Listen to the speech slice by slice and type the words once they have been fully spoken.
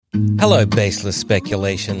Hello, baseless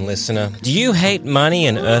speculation listener. Do you hate money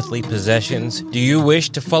and earthly possessions? Do you wish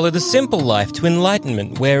to follow the simple life to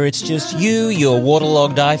enlightenment where it's just you, your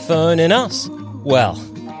waterlogged iPhone, and us? Well,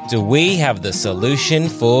 do we have the solution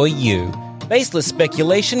for you? Baseless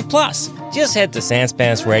Speculation Plus. Just head to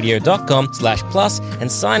sanspantsradio.com/plus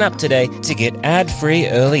and sign up today to get ad-free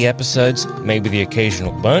early episodes, maybe the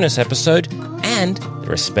occasional bonus episode, and the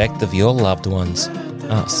respect of your loved ones.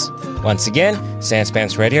 Us. Once again,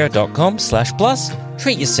 sanspantsradio.com/plus.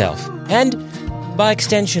 Treat yourself. And, by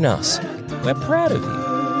extension, us. We're proud of you.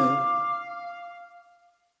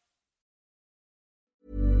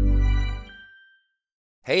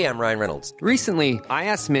 Hey, I'm Ryan Reynolds. Recently, I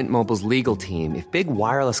asked Mint Mobile's legal team if big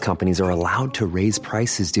wireless companies are allowed to raise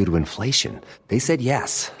prices due to inflation. They said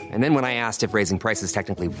yes. And then when I asked if raising prices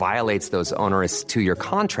technically violates those onerous two-year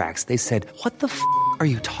contracts, they said, "What the f*** are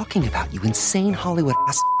you talking about, you insane Hollywood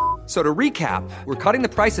ass?" So to recap, we're cutting the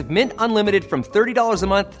price of Mint Unlimited from $30 a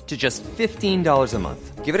month to just $15 a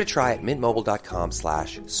month. Give it a try at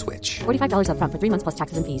mintmobile.com/switch. $45 up front for 3 months plus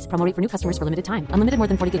taxes and fees. Promo rate for new customers for limited time. Unlimited more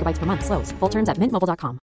than 40 gigabytes per month. Slows full terms at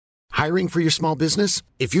mintmobile.com. Hiring for your small business?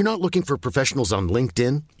 If you're not looking for professionals on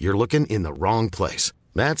LinkedIn, you're looking in the wrong place.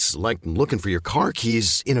 That's like looking for your car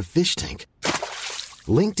keys in a fish tank.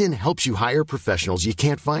 LinkedIn helps you hire professionals you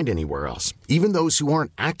can't find anywhere else, even those who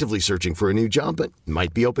aren't actively searching for a new job but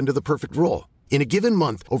might be open to the perfect role. In a given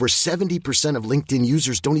month, over 70% of LinkedIn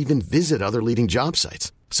users don't even visit other leading job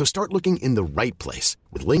sites. So start looking in the right place.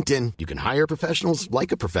 With LinkedIn, you can hire professionals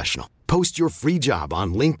like a professional. Post your free job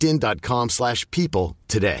on linkedin.com/people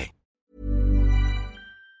today.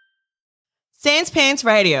 Sans Pants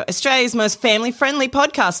Radio, Australia's most family-friendly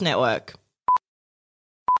podcast network.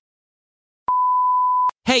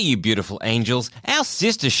 Hey, you beautiful angels. Our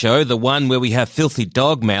sister show, the one where we have filthy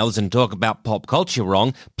dog mouths and talk about pop culture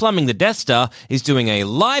wrong, Plumbing the Death Star, is doing a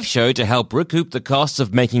live show to help recoup the costs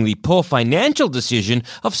of making the poor financial decision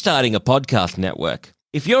of starting a podcast network.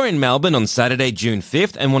 If you're in Melbourne on Saturday, June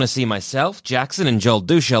 5th and want to see myself, Jackson and Joel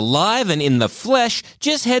Dusha live and in the flesh,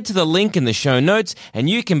 just head to the link in the show notes and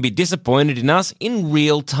you can be disappointed in us in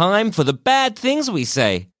real time for the bad things we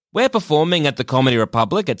say. We're performing at the Comedy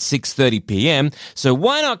Republic at 6:30 p.m, so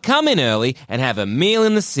why not come in early and have a meal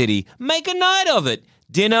in the city? Make a night of it!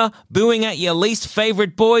 Dinner, booing at your least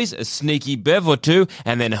favourite boys, a sneaky bev or two,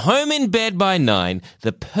 and then home in bed by 9.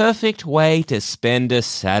 The perfect way to spend a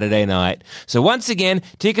Saturday night. So once again,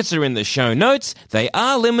 tickets are in the show notes. They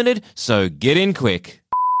are limited, so get in quick.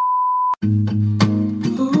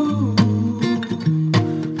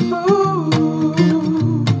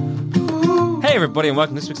 Hey everybody and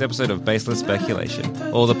welcome to this week's episode of Baseless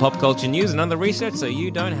Speculation. All the pop culture news and other research so you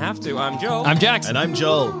don't have to. I'm Joel. I'm Jackson. And I'm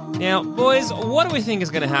Joel. Now, boys, what do we think is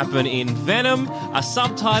going to happen in Venom, a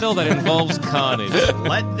subtitle that involves carnage?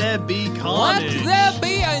 Let there be carnage. Let there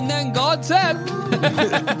be, and then God said,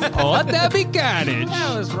 let there be carnage.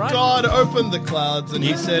 That was right. God opened the clouds and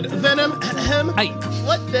he said, Venom, Hey.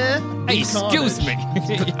 let there be Hey, excuse me.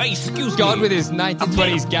 Hey, excuse God me. with his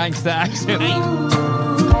 1920s gangster accent.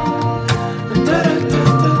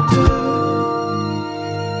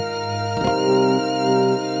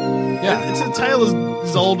 Yeah, it's a tale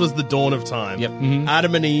as old as the dawn of time. Yep. Mm-hmm.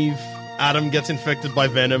 Adam and Eve. Adam gets infected by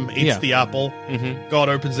Venom, eats the apple. Mm-hmm. God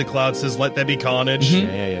opens the cloud, says, let there be carnage.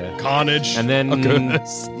 Yeah. Carnage. And then Oh,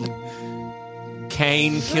 goodness.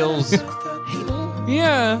 Cain kills...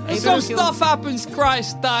 Yeah. Some Abel stuff happens,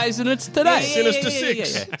 Christ dies, and it's today. Sinister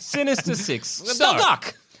Six. Yeah. Sinister Six. So- The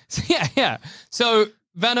Duck. Yeah. So,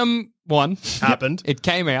 Venom 1. Happened. It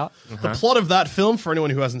came out. The plot of that film, for anyone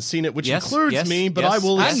who hasn't seen it, which Yes, includes yes, me, but yes. I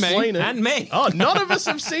will And me. explain it. And me. Oh, none of us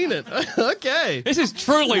have seen it. Okay. This is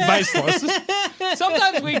truly baseless.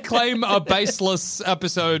 Sometimes we claim a baseless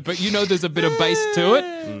episode, but you know there's a bit of base to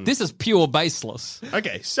it. This is pure baseless.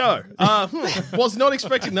 Okay, so, was not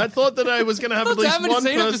expecting that. Thought that I was going to have at I least haven't one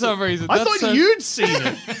seen person. it for some reason. I That's thought so- you'd seen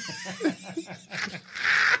it.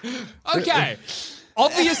 Okay.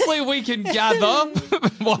 Obviously, we can gather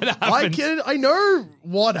what happened. I know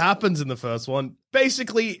what happens in the first one.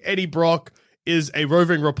 Basically, Eddie Brock is a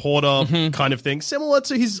roving reporter kind of thing, similar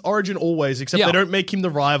to his origin always, except they don't make him the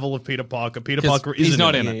rival of Peter Parker. Peter Parker isn't he's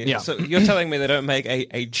not in it. Yeah. So you're telling me they don't make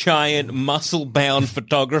a giant, muscle-bound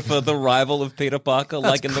photographer the rival of Peter Parker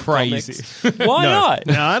like in the crazy. comics? Why not?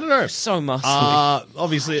 No, I don't know. So muscly.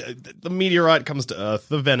 Obviously, the meteorite comes to Earth.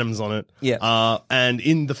 The Venom's on it. Yeah. And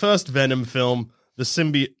in the first Venom film, the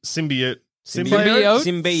symbiote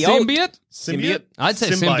Symbiote? I'd say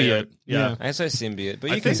symbiote. Yeah. I say symbiote,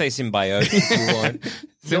 but you can say symbiote if you want.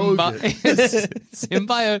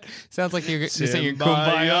 Symbiote. Sounds like you're singing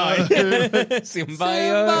Kumbaya.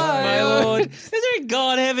 Symbiote. It's a very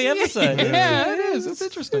God-heavy episode. Yeah, it is. It's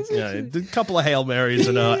interesting. Yeah, a couple of Hail Marys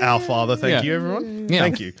and Our Father. Thank you, everyone. Yeah.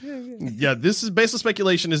 Thank you. Yeah, this is baseless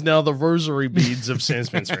speculation is now the rosary beads of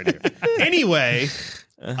Sandspence Radio. Anyway,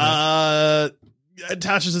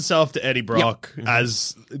 attaches itself to Eddie Brock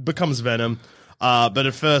as it becomes Venom. But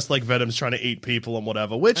at first, like, Venom's trying to eat people and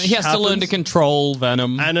whatever, which he has to learn to control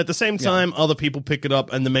Venom. And at the same time, other people pick it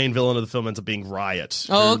up, and the main villain of the film ends up being Riot,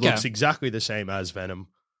 who looks exactly the same as Venom.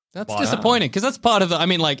 That's disappointing, because that's part of the, I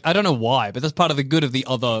mean, like, I don't know why, but that's part of the good of the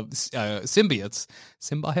other symbiotes.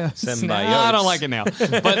 Symbiotes? I don't like it now.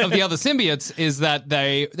 But of the other symbiotes is that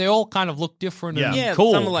they all kind of look different and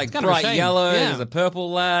cool. Some are like bright yellow, there's a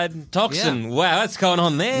purple lad, Toxin. Wow, that's going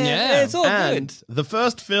on there. Yeah, it's all good. The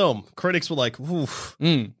first film, critics were like, oof,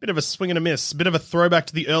 bit of a swing and a miss, bit of a throwback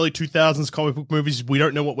to the early 2000s comic book movies. We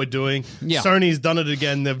don't know what we're doing. Yeah. Sony's done it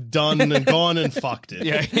again. They've done and gone and fucked it.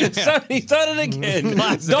 Yeah. Sony's done it again.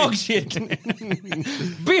 Dog shit.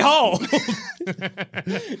 Behold. Hey,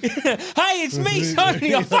 it's me, Sony.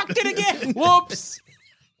 I fucked it again. Whoops.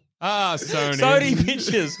 Sony. Sony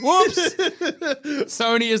pictures. Whoops.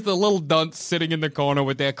 Sony is the little dunce sitting in the corner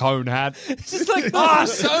with their cone hat. It's just like,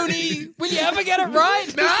 Sony, will you ever get it right?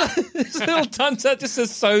 This little dunce hat just says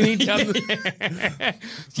Sony.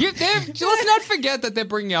 Let's not forget that they're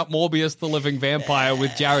bringing out Morbius the Living Vampire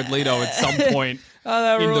with Jared Leto at some point.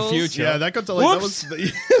 in the future. Yeah, that got to like,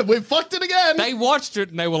 we fucked it again. They watched it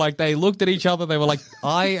and they were like, they looked at each other. They were like,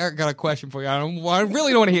 I got a question for you. I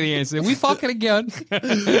really don't want to hear the answer. We fuck it again.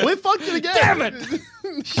 We fucked it again. Damn it.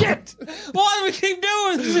 Shit. Why do we keep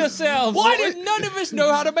doing this to ourselves? Why did none of us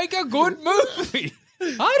know how to make a good movie?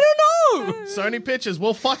 I don't know. Sony Pictures,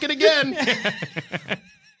 we'll fuck it again.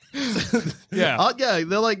 Yeah. Yeah,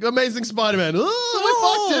 they're like Amazing Spider-Man. Oh, we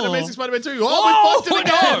fucked it. Amazing Spider-Man 2. Oh, we fucked it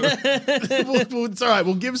again. It's all right.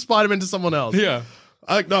 We'll give Spider-Man to someone else. Yeah.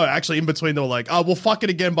 No, actually, in between, they were like, we'll fuck it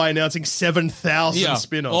again by announcing 7,000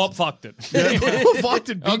 spin-offs. Oh, fucked it. We'll fucked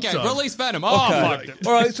it big Okay, time. release Venom. Fucked it.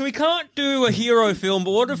 All right, so we can't do a hero film, but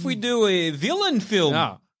what if we do a villain film?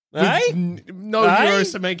 No. Right? No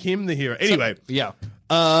heroes to make him the hero. Anyway. Yeah.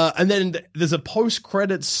 And then there's a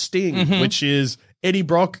post-credit sting, which is Eddie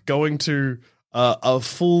Brock going to a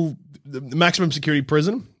full maximum security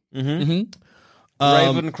prison. Ravencroft,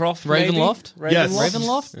 Ravenloft? Yes.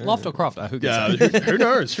 Ravenloft? Yeah. Loft or Croft? Who yeah, who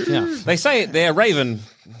knows? They say it there, Raven.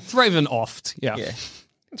 It's Ravenoft. Yeah.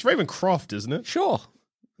 It's Ravencroft, isn't it? Sure.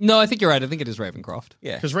 No, I think you're right. I think it is Ravencroft.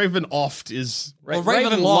 Yeah. Because Ravenoft is...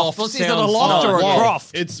 Ravenloft. Is it a loft or a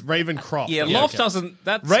croft? It's Ravencroft. Yeah, loft doesn't...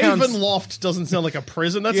 That Ravenloft doesn't sound like a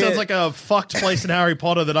prison. That sounds like a fucked place in Harry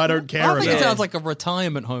Potter that I don't care about. I think it sounds like a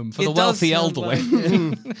retirement home for the wealthy elderly.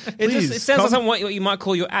 It sounds like something what you might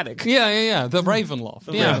call your attic. Yeah. The Ravenloft.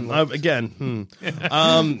 Again.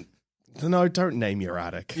 No, don't name your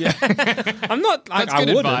attic. Yeah. I'm not... That's I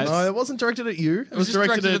good wouldn't. advice. No, it wasn't directed at you. It was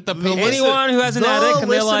directed at the people. Anyone who has an attic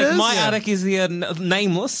and they're like, listeners, my attic is the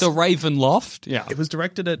nameless. The Ravenloft. Yeah. It was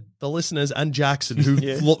directed at the listeners and Jackson, who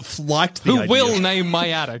liked the idea. Who will name my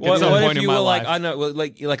attic at What some point if in you my were life? like, I know,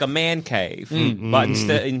 like a man cave, but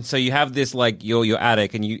instead, and so you have this like your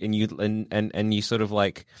attic, and you sort of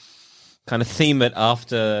like kind of theme it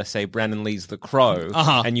after, say, Brandon Lee's The Crow,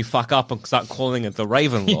 and you fuck up and start calling it the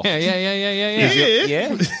Ravenloft.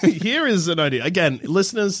 Yeah. Here is an idea. Again,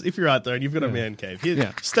 listeners, if you're out there and you've got a man cave,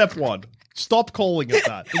 step one. Stop calling it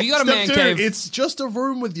that. If you got a Step man two, cave, it's just a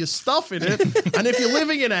room with your stuff in it. And if you're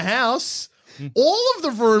living in a house, all of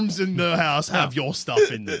the rooms in the house have your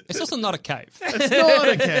stuff in it. it's also not a cave. It's not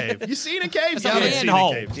a cave. You seen a cave? It's You a haven't seen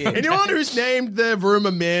manhole. a cave. Anyone who's named their room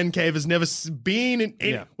a man cave has never been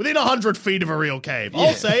within 100 feet of a real cave.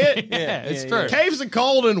 I'll say it. It's true. Caves are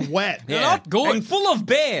cold and wet. They're not good. And full of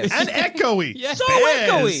bears. And echoey. So Bears.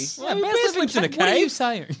 echoey. Yeah, Bears bears lives in a cave. What are you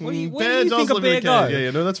saying? Where do you Bear think does a live bear in a go? cave.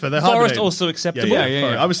 Yeah, no, that's fair. They're Forest hibernating. also acceptable.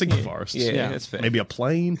 Yeah. I was thinking forest. Yeah, that's fair. Maybe a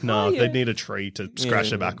plane? No, they'd need a tree to scratch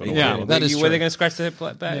their back on. Yeah, that is Where true. they're going to scratch their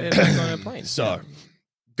back on a plane. So,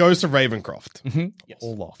 goes to Ravencroft.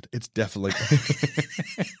 Or Loft. It's definitely...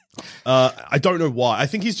 I don't know why. I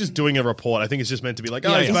think he's just doing a report. I think it's just meant to be like,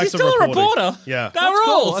 he's back He's to still a reporting. reporter. Yeah. That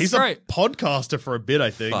rules. That's He's great. a podcaster for a bit, I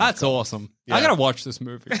think. That's awesome. Yeah. I gotta watch this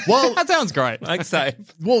movie. Well- that sounds great. Like say.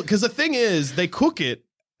 Well, because the thing is, they cook it.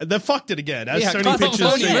 They fucked it again, as Sony classic Pictures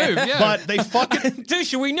Sony do. move, yeah. But they fuck it.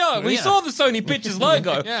 Dude, we know. We saw the Sony Pictures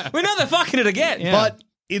logo. Yeah. We know they're fucking it again. Yeah. But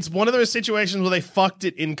it's one of those situations where they fucked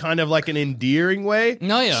it in kind of like an endearing way.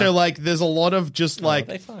 Oh, yeah. So like there's a lot of just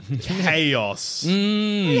like chaos.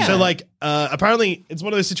 So like apparently it's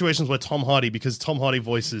one of those situations where Tom Hardy, because Tom Hardy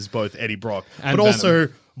voices both Eddie Brock, And but Venom. also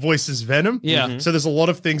voices Venom. Yeah. So there's a lot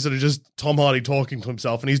of things that are just Tom Hardy talking to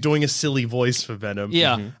himself, and he's doing a silly voice for Venom.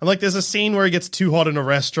 Yeah. And like there's a scene where he gets too hot in a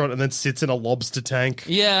restaurant and then sits in a lobster tank.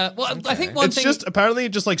 Yeah. Well, I think one It's thing. just apparently it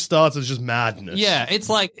just like starts as just madness. Yeah, it's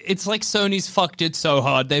like Sony's fucked it so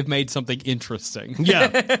hard they've made something interesting.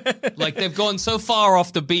 Yeah. Like they've gone so far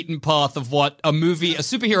off the beaten path of what what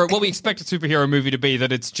we expect a superhero movie to be,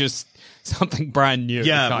 that it's just something brand new.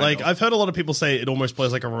 Yeah, kind like of. I've heard a lot of people say it almost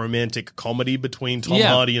plays like a romantic comedy between Tom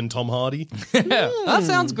Yeah. Hardy and Tom Hardy. That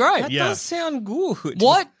sounds great. Yeah. Does sound good.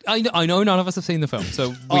 What? I know none of us have seen the film,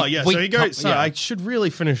 so So he goes. Sorry, I should really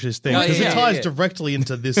finish this thing Oh, because yeah, it ties yeah. directly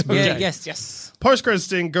into this movie. Yes. Post-credits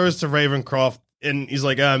thing goes to Ravencroft, and he's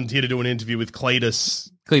like, "I'm here to do an interview with Cletus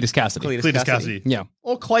Cassidy. Cletus Cassidy. Yeah.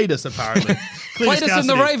 Or Cletus, apparently. Cletus in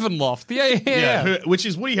the Ravenloft. Yeah. Which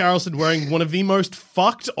is Woody Harrelson wearing one of the most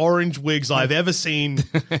fucked orange wigs I've ever seen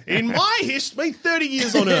in my history, 30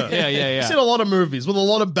 years on Earth. Yeah. I've seen a lot of movies with a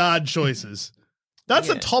lot of bad choices. That's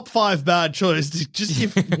a top 5 bad choice to just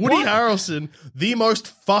give Woody Harrelson the most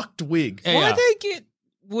fucked wig. Yeah. Why they get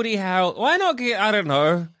Woody Harrelson? Why not get, I don't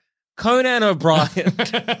know, Conan O'Brien?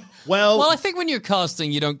 Well, I think when you're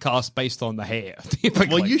casting, you don't cast based on the hair.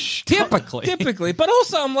 Typically. Well, you typically. But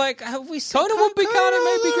also, I'm like, have we seen Conan would be kind of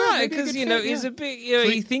maybe good. Maybe a because good fit, he's yeah. a bit,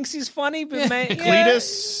 he thinks he's funny, but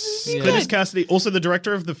Cletus Cassidy, also the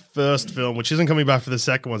director of the first film, which isn't coming back for the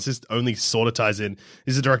second one, so this only sort of ties in,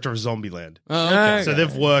 is the director of Zombieland. Oh, okay. So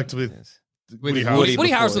they've worked with Woody Harrelson. Woody before,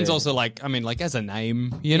 Harrelson's yeah. also like, I mean, like as a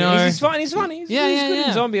name, you know. He's funny. He's funny. He's good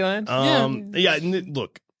in Zombieland.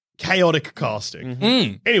 Look, chaotic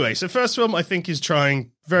casting. Anyway, so first film I think is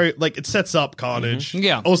trying it sets up Carnage.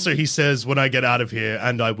 Yeah. Also, he says, when I get out of here,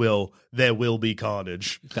 and I will, there will be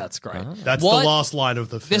carnage. That's great. That's What- the last line of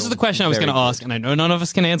the film. This is the question I was going to ask, and I know none of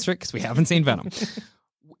us can answer it because we haven't seen Venom.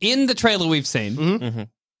 In the trailer we've seen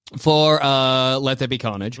for Let There Be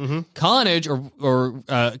Carnage, Carnage or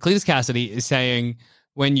Cletus Cassidy is saying,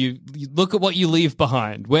 when you look at what you leave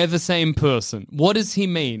behind, we're the same person. What does he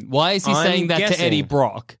mean? Why is he I'm saying that to guessing Eddie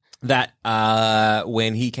Brock? That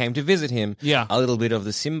when he came to visit him, Yeah. a little bit of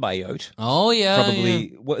the symbiote. Oh, yeah.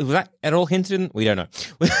 Probably was that at all hinted in? We don't know.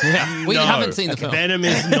 Yeah. We No. haven't seen the film. Venom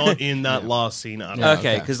is not in that last scene at all.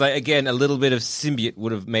 Okay, because again, a little bit of symbiote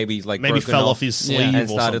would have maybe broken fell off his sleeve and or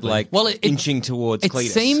started something. inching towards It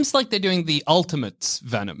Cletus. seems like they're doing the Ultimate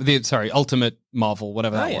Venom. Ultimate Marvel,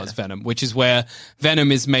 whatever that was, Venom, which is where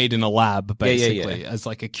Venom is made in a lab, basically, as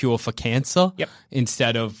like a cure for cancer. Yep.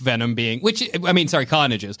 Instead of Venom being,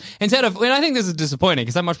 Carnage is. And I think this is disappointing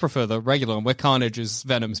because I much prefer the regular one where Carnage is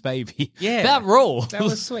Venom's baby. Yeah. That rule. That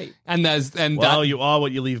was sweet. Well, you are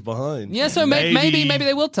what you leave behind. yeah, so maybe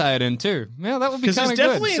they will tie it in too. Yeah, that would be Because kind there's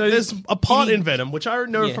of good. definitely there's a part in Venom, which I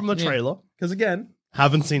know from the trailer, because again,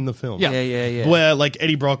 haven't seen the film. Yeah. Where like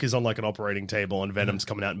Eddie Brock is on like an operating table and Venom's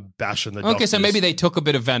coming out and bashing the Okay, doctors. so maybe they took a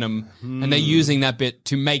bit of Venom and they're using that bit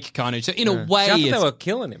to make Carnage. So in a way, I thought they it's, were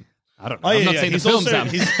killing him. I don't know. Oh, I'm yeah, not yeah. saying the He's film's also,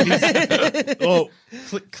 out.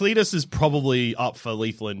 Cletus is probably up for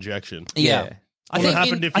lethal injection. Yeah. What would have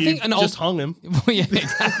happened if you just hung him? Well, yeah,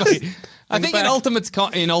 exactly. I think in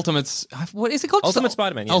Ultimates, what is it called? Ultimate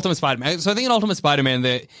Spider-Man, yeah. Ultimate Spider-Man. So I think in Ultimate Spider-Man,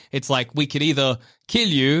 it's like we could either kill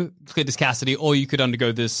you, Cletus Cassidy, or you could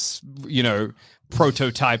undergo this,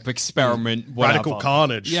 prototype experiment, whatever. Radical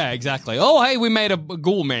carnage. Yeah, exactly. Oh, hey, we made a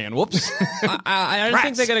ghoul man. Whoops. I don't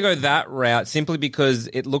think they're going to go that route simply because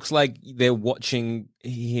it looks like they're watching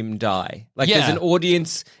him die. Like Yeah. there's an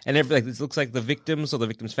audience and everything. This looks like the victims or the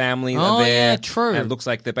victim's family Oh, are there. yeah, true. And it looks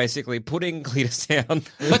like they're basically putting Cletus down.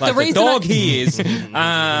 But like the reason dog I- he is.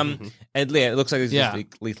 And yeah, it looks like there's just a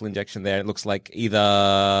lethal injection there. It looks like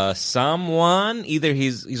either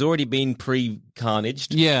he's already been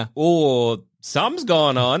pre-carnaged. Yeah. Or some's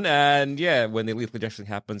gone on, and when the lethal injection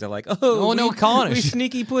happens, they're like, Carnage. We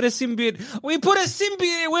sneaky put a symbiote. We put a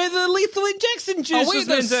symbiote where the lethal injection juice Are we was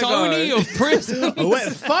the meant to Sony go. of prison? Oh,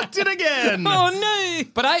 wait, fucked it again. Oh no!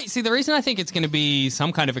 But the reason I think it's going to be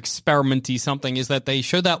some kind of experimenty something is that they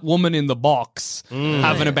show that woman in the box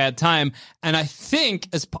having a bad time, and I think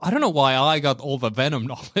I don't know why I got all the Venom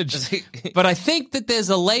knowledge, but I think that there's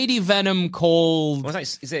a lady Venom called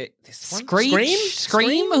Is it this one?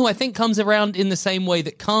 Scream, who I think comes around in the same way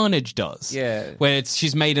that Carnage does. Yeah. Where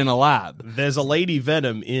she's made in a lab. There's a Lady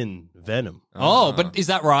Venom in Venom. Oh, but is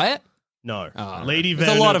that right? No. Lady There's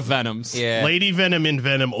Venom. a lot of Venoms. Yeah. Lady Venom in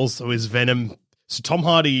Venom also is Venom. So Tom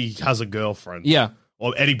Hardy has a girlfriend. Yeah.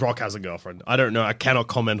 or Eddie Brock has a girlfriend. I don't know. I cannot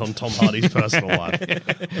comment on Tom Hardy's personal life.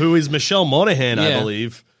 Who is Michelle Monaghan, I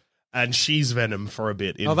believe, and she's Venom for a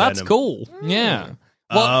bit in Venom. Oh, that's cool. Yeah.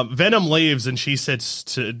 Venom leaves, and she says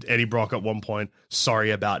to Eddie Brock at one point,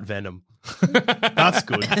 "Sorry about Venom." That's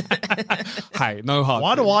good. Hey, no hard.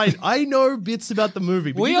 Why do I know bits about the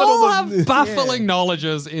movie? But We you got all the- have baffling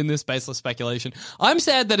knowledges in this baseless speculation. I'm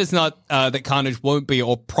sad that it's not that Carnage won't be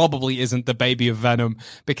or probably isn't the baby of Venom,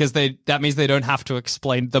 because that means they don't have to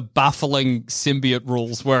explain the baffling symbiote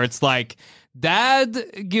rules where it's like,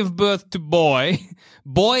 Dad give birth to boy.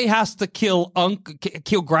 Boy has to kill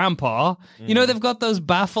grandpa. You know, they've got those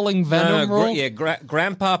baffling Venom rules.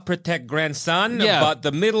 Grandpa protect grandson, Yeah. but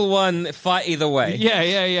the middle one fight either way.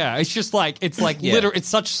 Yeah. It's just like literally, it's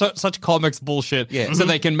such comics bullshit. Yeah. So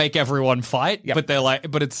they can make everyone fight, Yep. but they're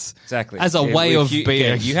like, but it's Exactly. as a way of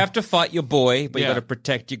being. You have to fight your boy, but Yeah. you got to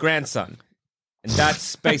protect your grandson. And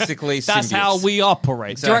that's basically That's symbiotes. how we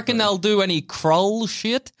operate. Do you reckon Exactly. they'll do any Krull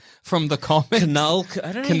shit from the comics? Canal,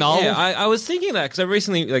 I don't know. Canal? Yeah, I was thinking that because I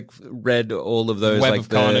recently read all of those, Web like of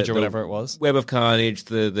Carnage or whatever it was. Web of Carnage,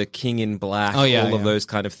 the King in Black, Oh, yeah, all of yeah. those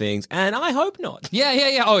kind of things, and I hope not.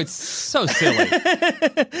 Yeah. Oh, it's so silly.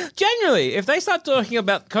 Generally, if they start talking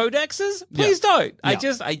about codexes, please don't. I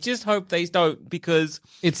just hope they don't, because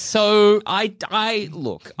It's so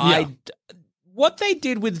what they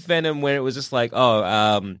did with Venom, where it was just like,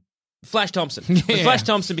 Flash Thompson. When Flash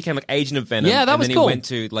Thompson became like agent of Venom. Yeah, that and was then cool. he went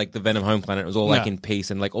to like the Venom home planet. It was all like Yeah. in peace,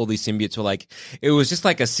 and like all these symbiotes were like, it was just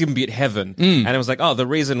like a symbiote heaven. And it was like, the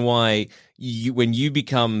reason why when you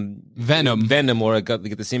become Venom or get the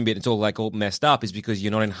symbiote, it's all messed up, is because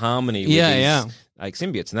you're not in harmony with these like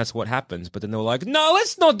symbiotes, and that's what happens. But then they were like, no,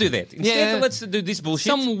 let's not do that. Instead, let's do this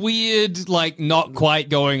bullshit. some weird, like, not quite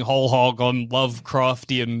going whole hog on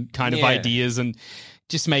Lovecraftian kind of ideas, and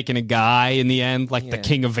just making a guy in the end, like the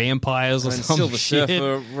king of vampires or and some Silver shit.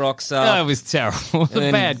 Surfer rocks up. That was terrible. It was a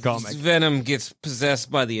And bad comic. Venom gets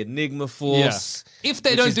possessed by the Enigma Force. If they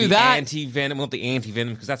which don't is do the that, anti-Venom, not the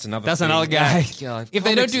anti-Venom, because that's another that's thing. another guy. God, If they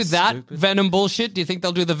don't comics do are that stupid. Venom bullshit, do you think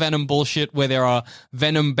they'll do the Venom bullshit where there are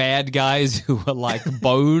Venom bad guys who are like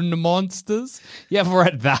bone monsters? You ever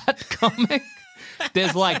read that comic?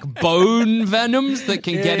 There's like bone Venoms that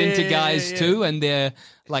can get into guys too, and they're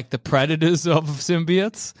like the predators of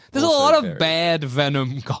symbiotes. There's Also a lot of very- bad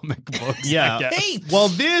Venom comic books. Yeah. I guess. Well,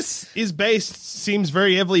 this seems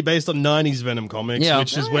very heavily based on 90s Venom comics, Yeah.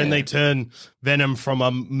 which is when they turn Venom from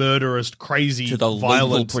a murderous, crazy, to the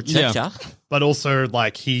violent, lethal protector. but also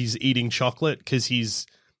like he's eating chocolate because he's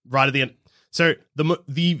right at the end. So the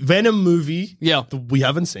Venom movie, that we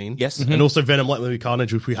haven't seen, Yes. and also Venom like movie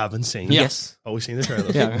Carnage, which we haven't seen, Yes. Oh, we've seen the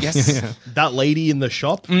trailer. Yes. That lady in the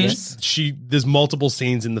shop, Yes. there's multiple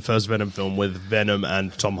scenes in the first Venom film with Venom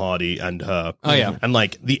and Tom Hardy and her. Oh, yeah. And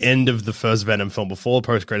like the end of the first Venom film before the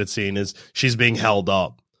post-credit scene is she's being held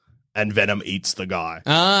up and Venom eats the guy.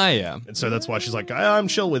 Yeah. And so that's why she's like, I'm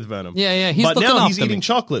chill with Venom. Yeah. He's but looking now he's after eating me.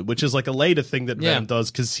 chocolate, which is like a later thing that Yeah. Venom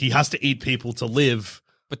does because he has to eat people to live.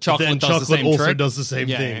 But chocolate then does the chocolate same also trick. does the same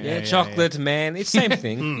Yeah, thing. Yeah, chocolate, man. It's same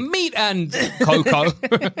thing. Meat and cocoa.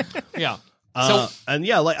 Yeah. And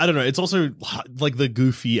yeah, like I don't know, it's also like the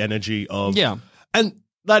goofy energy of and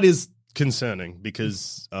that is concerning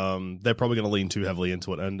because they're probably going to lean too heavily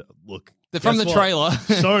into it. And look, From guess the what? trailer.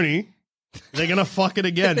 Sony, they're going to fuck it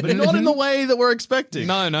again, but not in the way that we're expecting.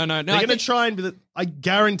 No. They're I going to think- try and be. I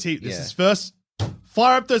guarantee this is first.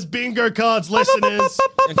 Fire up those bingo cards, listeners.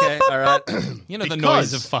 Okay, all right. You know the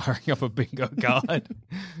Because- noise of firing up a bingo card.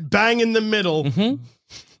 Bang in the middle. Mm-hmm.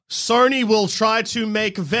 Sony will try to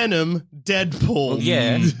make Venom Deadpool.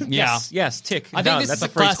 Yeah. Yeah. Yes, tick. I think Done. this That's is a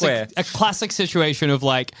free square. a classic situation of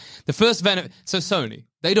like the first Venom. So Sony,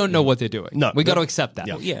 they don't know what they're doing. No. We got to accept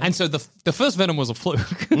that. Yeah. And so the first Venom was a fluke.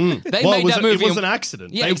 They Well, made that movie. it was an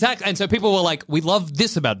accident. Yeah, They- exactly. And so people were like, we love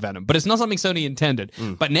this about Venom, but it's not something Sony intended.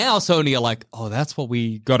 But now Sony are like, oh, that's what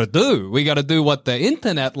we got to do. We got to do what the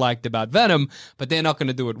internet liked about Venom, but they're not going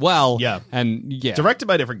to do it well. Yeah. And yeah. Directed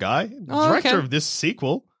by a different guy. Oh, Director okay. of this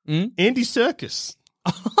sequel, Andy Serkis.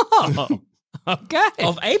 Okay.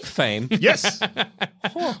 Of ape fame. Yes.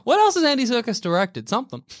 What else has Andy Serkis directed?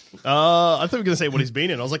 Something. I thought we were going to say what he's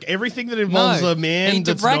been in. I was like, everything that involves a man He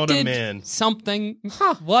that's not a directed man. Something.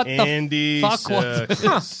 What Andy the fuck was it?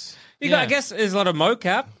 Serkis. I guess there's a lot of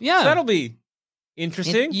mocap. Yeah. So that'll be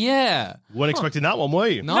interesting. Yeah. Weren't expecting that one, were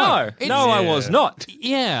you? No, It's- I was not.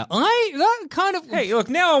 Yeah. That kind of. Hey, look,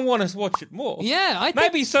 now I want to watch it more. Yeah, I think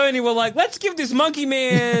Maybe Sony were like, let's give this monkey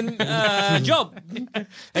man a job. And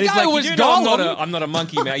he's guy like, was you do know Gollum. I'm not a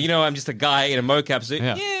monkey man. You know, I'm just a guy in a mocap suit.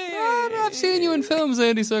 Yeah. Yeah. I've seen you in films,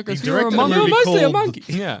 Andy Serkis. He You're a directed a monkey. You're movie mostly a called monkey.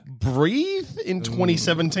 Yeah. Breathe in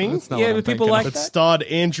 2017. That's not Yeah, what I'm but people thinking like of. That that.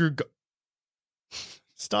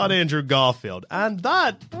 starred Andrew Garfield, and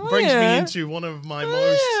that brings yeah. me into one of my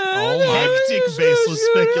most my- hectic baseless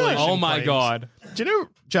speculation. Oh my claims. God. Do you know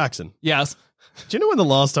Jackson? Yes. Do you know when the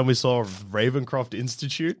last time we saw Ravencroft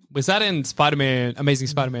Institute? Was that in Spider-Man, Amazing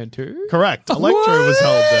Spider-Man 2? Correct. Electro was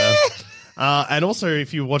held there. And also,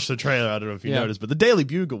 if you watch the trailer, I don't know if you noticed, but the Daily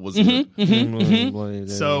Bugle was in it.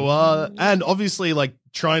 So, and obviously, like,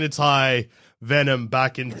 trying to tie Venom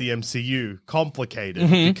back into the MCU, complicated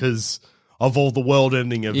because of all the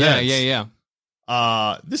world-ending events. Yeah.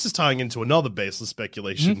 This is tying into another baseless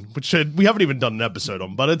speculation, which we haven't even done an episode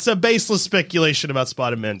on, but it's a baseless speculation about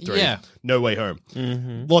Spider-Man 3. Yeah. No Way Home.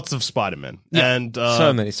 Lots of Spider-Man. Yeah. And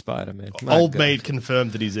So many Spider-Man. My Old God. Mate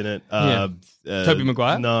confirmed that he's in it. Tobey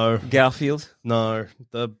Maguire? No. Garfield, No.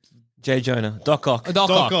 The J. Jonah, Doc Ock. Doc Doc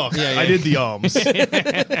Ock. Ock. Yeah. I did the arms.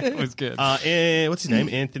 It was good. What's his name?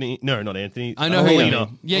 Anthony. No, not Anthony. I know who you Molina.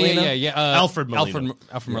 mean. Yeah. Alfred Molina.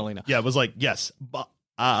 Alfred Molina. Yeah, it was like, yes.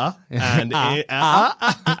 And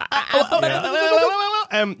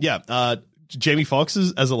Jamie Foxx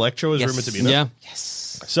as Electro is Yes. rumored to be in it. Yeah.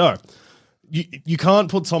 So you can't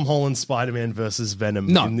put Tom Holland Spider-Man versus Venom.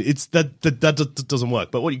 No. That doesn't work.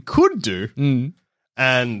 But what you could do,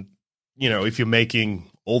 and if you're making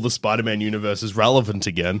all the Spider-Man universes relevant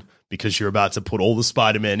again, because you're about to put all the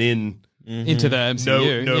Spider-Man in Into the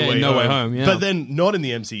MCU. No Way No Way Home. Home. Yeah. But then not in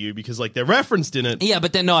the MCU because like they're referenced in it. yeah,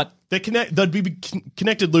 but they're not. They'd be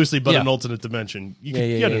connected loosely, but Yeah. in an alternate dimension. You could,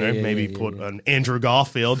 Yeah, I don't know, yeah, maybe yeah, put an Andrew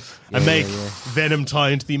Garfield and make Venom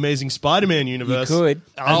tie into the Amazing Spider-Man universe. You could.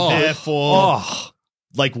 And therefore,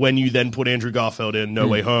 like when you then put Andrew Garfield in No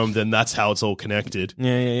Way Home, then that's how it's all connected. Yeah. Do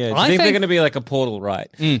you I think they're think- going to be like a portal, right?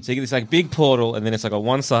 So you get this like big portal, and then it's like on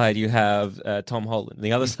one side you have Tom Holland, and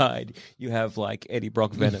the other side you have like Eddie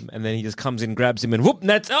Brock Venom, and then he just comes in, grabs him, and whoop, and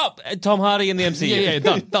that's up. Tom Hardy in the MCU.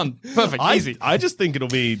 Yeah, done. Perfect. Easy. I just think it'll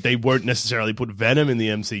be they won't necessarily put Venom in the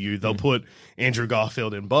MCU. They'll put Andrew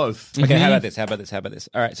Garfield in both. Okay, how about this?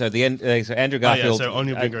 All right, so the end. So Andrew Garfield. so on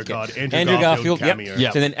your bingo okay. card, Andrew Garfield cameo.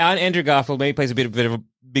 Yep. So then Andrew Garfield maybe plays a bit of a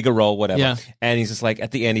bigger role, whatever. Yeah. And he's just like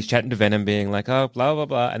at the end, he's chatting to Venom, being like, "Oh, blah blah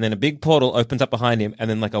blah," and then a big portal opens up behind him, and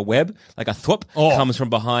then like a web, like a thwop, comes from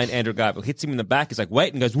behind Andrew Garfield, hits him in the back. He's like,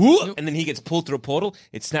 "Wait," and goes, "Whoop," and then he gets pulled through a portal.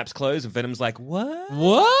 It snaps closed, and Venom's like, "What?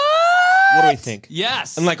 What do we think?"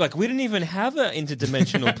 Yes. And like we didn't even have an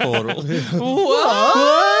interdimensional portal.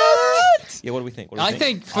 What? Yeah, what do we think? I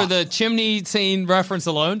think for the chimney scene reference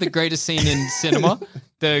alone, the greatest scene in cinema,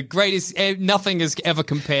 the greatest, nothing is ever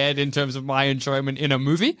compared in terms of my enjoyment in a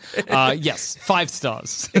movie. Yes, 5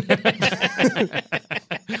 stars.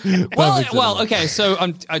 well, okay, so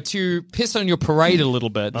to piss on your parade a little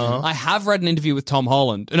bit, I have read an interview with Tom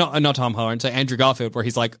Holland, not Tom Holland, so Andrew Garfield, where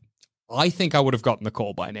he's like, I think I would have gotten the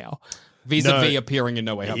call by now. Vis-a-vis appearing in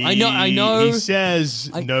No Way Home. I know. He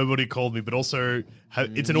says nobody called me, but also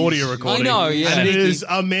it's an audio recording. I know, yeah. And it is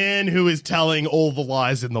a man who is telling all the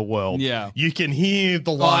lies in the world. Yeah. You can hear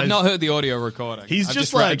the Oh, lies. I've not heard the audio recording. He's I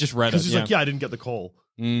just I just read it. because he's Yeah. like, yeah, I didn't get the call.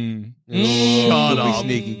 Could Shut be up.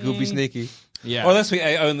 sneaky. Could be sneaky. Yeah. Or unless we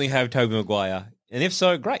only have Tobey Maguire. And if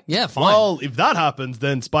so, great. Yeah, fine. Well, if that happens,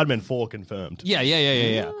 then Spider-Man 4 confirmed.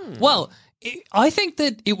 Yeah. Well, I think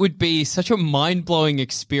that it would be such a mind-blowing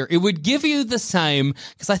experience. It would give you the same,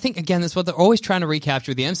 because I think, again, that's what they're always trying to recapture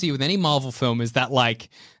with the MCU, with any Marvel film, is that, like,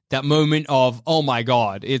 that moment of, oh my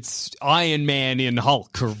God, it's Iron Man in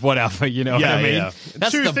Hulk or whatever, you know what I mean? Yeah.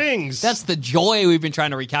 That's Two the, things. That's the joy we've been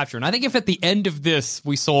trying to recapture. And I think if at the end of this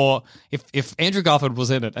we saw, if Andrew Garfield was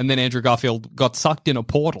in it and then Andrew Garfield got sucked in a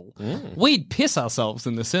portal, we'd piss ourselves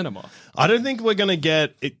in the cinema. I don't think we're going to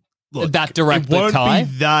get it. Look, That directly it won't tie?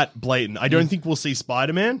 be that blatant. I don't think we'll see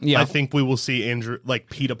Spider-Man. Yeah. I think we will see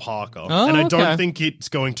Peter Parker. Oh, and I okay. don't think it's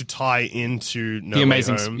going to tie into No The Way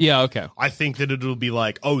Amazing... Home. Yeah, okay. I think that it'll be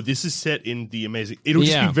like, oh, this is set in the Amazing... It'll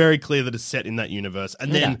just Yeah. be very clear that it's set in that universe.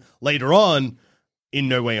 And then later on, in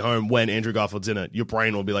No Way Home, when Andrew Garfield's in it, your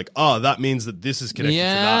brain will be like, oh, that means that this is connected to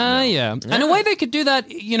that now. Yeah. And a way they could do that,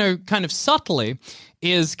 you know, kind of subtly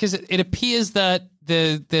is because it appears that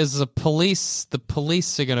there's the police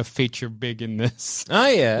are going to feature big in this. Oh,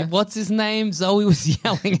 yeah. What's his name? Zoe was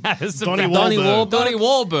yelling at us. Donnie about Wahlberg. Donnie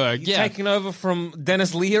Wahlberg. Yeah. Taking over from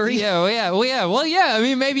Dennis Leary. Well, yeah. I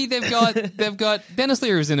mean, maybe they've got Dennis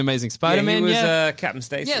Leary was in Amazing Spider-Man. He was Captain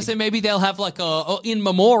Stacy. Yeah, so maybe they'll have like a in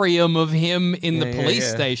memoriam of him in the Yeah, police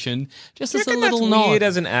yeah. station, just Do you as a reckon little that's nod. weird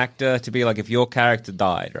as an actor to be like, if your character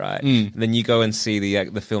died, right, and then you go and see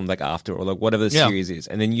the film like after, or like whatever the Yeah. series is,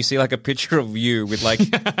 and then you see like a picture of you with like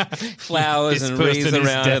flowers This and person wreaths is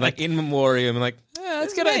around dead. it, like in memoriam, and like,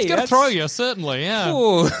 it's gonna throw you, certainly. Yeah,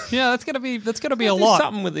 Ooh. yeah, that's gonna be a Do lot.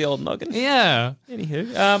 something with the old noggin. Yeah.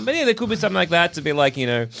 Anywho, but yeah, there could be something like that to be like,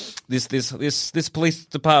 this police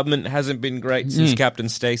department hasn't been great since Captain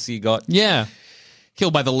Stacy got Yeah.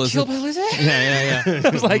 Killed by the lizard. killed by a lizard. Yeah. I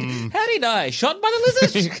was like, how did he die? Shot by the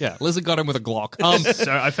lizard? Yeah, lizard got him with a Glock.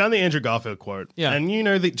 So I found the Andrew Garfield quote. Yeah. And do you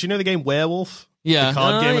know the game Werewolf? Yeah. The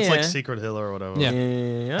card Oh, game. It's like yeah. Secret Hill or whatever.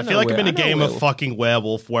 Yeah. I feel like I'm in a game of fucking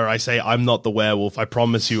werewolf where I say I'm not the werewolf. I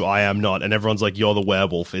promise you I am not. And everyone's like, you're the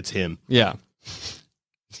werewolf. It's him. Yeah.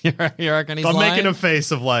 You reckon he's I'm lying? making a face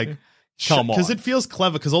of like, Come on. because it feels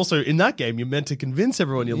clever. Because also in that game, you're meant to convince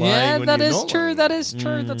everyone you're lying. Yeah, when that you're is not true. lying. That is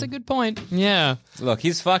true. That's a good point. Yeah. Look,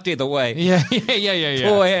 he's fucked either way. Yeah.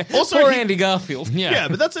 Yeah. Poor Andy Garfield. Yeah,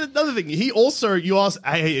 but that's another thing. He also, you ask,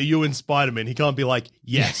 hey, are you in Spider-Man? He can't be like,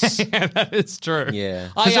 yes. Yeah, that is true. Yeah.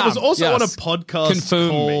 I Because it was am, also on a yes. podcast Confirm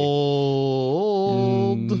me.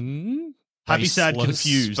 called Happy, Sad, Baseless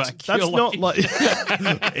Confused. That's speculation. not like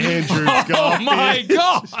Andrew Garfield. Oh my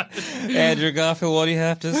god! Andrew Garfield, what do you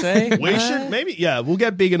have to say? We should maybe, we'll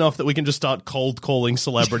get big enough that we can just start cold calling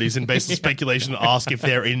celebrities and based on speculation and ask if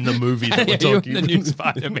they're in the movie that we're You talking the about. new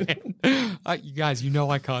Spider-Man. You guys, you know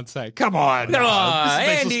I can't say. Come on, Come on,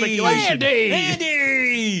 This is based on Andy! speculation.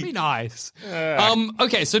 Andy! be nice.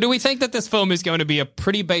 Okay, so do we think that this film is going to be a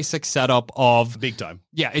pretty basic setup of? Big time.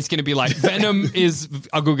 Yeah, it's going to be like Venom is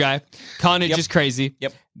a good guy, Carnage is crazy.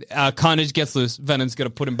 Yep. Carnage gets loose. Venom's going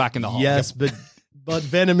to put him back in the hole. Yes, but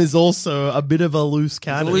Venom is also a bit of a loose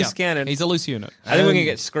cannon. loose cannon. He's a loose unit. I think we're gonna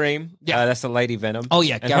get Scream. Yeah. That's the Lady Venom. Oh,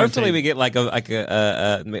 yeah, and guaranteed. hopefully we get like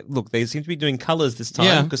a look. They seem to be doing colors this time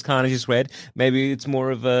Yeah. because Carnage is red. Maybe it's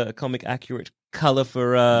more of a comic accurate color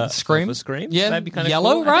for Scream? For Scream. Yeah, that'd be kind of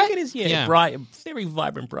yellow, cool. I right? think it is. Yeah, Yeah. bright, very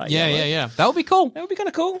vibrant, bright. yellow. Yeah. That would be cool. That would be kind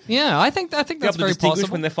of cool. Yeah, I think that's Be able to very distinguish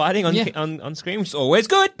possible. when they're fighting on Yeah. on Scream. It's always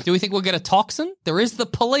good. Do we think we'll get a toxin? There is the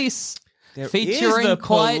police. There is featuring the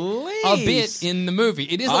quite a police. bit in the movie.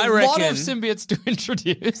 It is a I lot reckon- of symbiotes to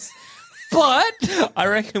introduce, but I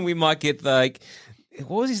reckon we might get like,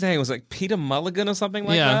 what was his name? It was like Peter Mulligan or something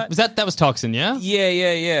like yeah, that. that was toxin? Yeah,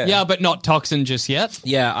 Yeah, but not toxin just yet.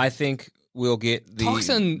 Yeah, I think we'll get the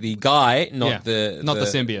Toxin- the guy, not Yeah, the not the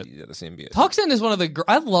symbiote. Yeah, the symbiote. Toxin is one of the.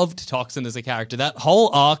 I loved Toxin as a character. That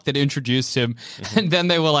whole arc that introduced him, and then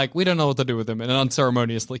they were like, "We don't know what to do with him," and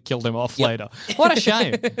unceremoniously killed him off later. What a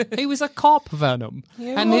shame! He was a cop Venom,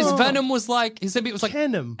 and his Venom was like his symbiote was like,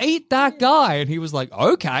 Venom. "Eat that guy," and he was like,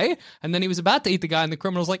 "Okay," and then he was about to eat the guy, and the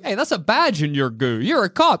criminal was like, "Hey, that's a badge in your goo. You're a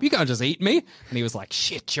cop. You can't just eat me." And he was like,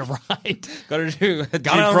 "Shit, you're right. Gotta do a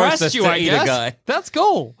Gotta due process arrest you, to I eat guess." a guy. That's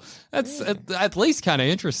cool. That's at least kind of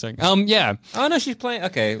interesting. Yeah. Oh no, she's playing.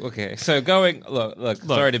 Okay. So going look.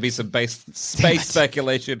 Sorry to be some space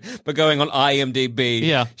speculation, but going on IMDb,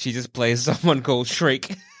 Yeah. she just plays someone called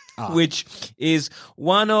Shriek, which is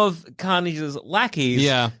one of Carnage's lackeys.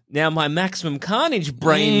 Yeah. Now my Maximum Carnage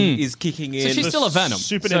brain is kicking in. So she's still a Venom.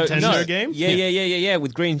 Super So, Nintendo no. game? Yeah.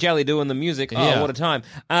 With Green Jelly doing the music. Oh, Yeah. what a time.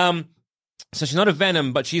 So she's not a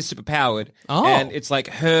Venom, but she's super powered. Oh. And it's like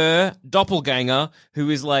her doppelganger, who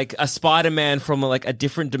is like a Spider-Man from like a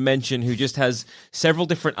different dimension, who just has several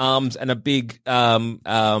different arms and a big chewy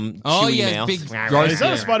yeah, mouth. big Is gross-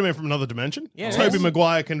 that a Spider-Man from another dimension? Yeah. Tobey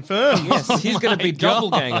Maguire confirmed. Yes, he's going to be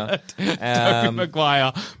God. doppelganger. Tobey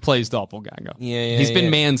Maguire plays Doppelganger. Yeah, He's been yeah.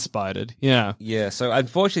 man-spidered. Yeah. Yeah, so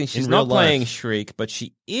unfortunately she's In not real life. playing Shriek, but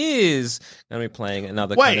she is going to be playing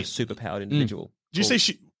another kind of superpowered individual. Did you say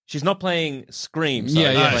she... She's not playing Scream.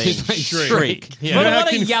 Sorry, Yeah, she's she's playing playing Shriek. Shriek. Yeah. But a You know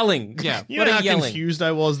lot how of yelling. Yeah. You know Lot of how yelling. confused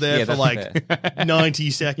I was there Yeah, for that's like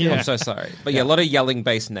 90 seconds? Yeah. I'm so sorry, but yeah, a lot of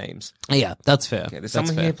yelling-based names. Yeah, that's fair. Okay, there's That's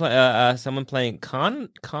someone fair. here, someone playing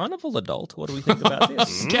Carnival Adult. What do we think about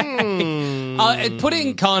this?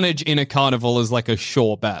 Putting Carnage in a carnival is like a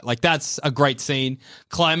sure bet. Like, that's a great scene.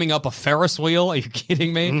 Climbing up a Ferris wheel. Are you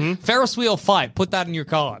kidding me? Ferris wheel fight. Put that in your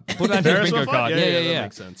card. Put that in your Ferris bingo wheel fight? card. Yeah, Yeah. that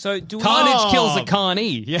makes sense. So do Carnage kills a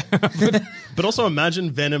Carney. Yeah. But also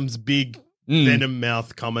imagine Venom's big Venom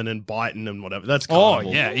mouth coming and biting and whatever. That's Oh,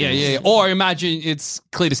 carnival. yeah. Or imagine it's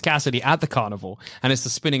Cletus Cassidy at the carnival, and it's the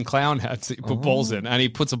spinning clown heads that he put balls in, and he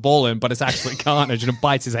puts a ball in, but it's actually Carnage, and it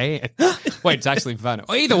bites his hand. Wait, it's actually Venom.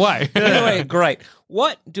 Either way. Anyway, great.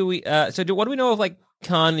 What do we? What do we know of like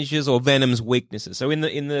Carnage's or Venom's weaknesses? So in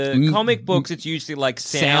the comic books, it's usually like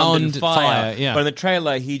sound and fire. yeah. But in the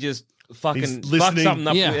trailer, he just fucking He's fucks listening- something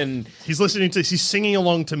up Yeah. and He's singing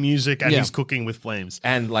along to music and Yeah. he's cooking with flames.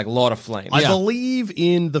 like a lot of flames. I believe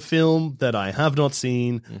in the film that I have not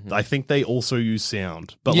seen, I think they also use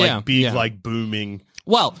sound, but Yeah, like big, yeah. like booming.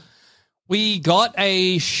 Well, We got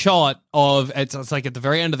a shot of it's like at the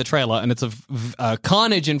very end of the trailer, and it's a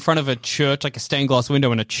Carnage in front of a church, like a stained glass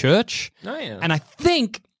window in a church. Oh, yeah. And I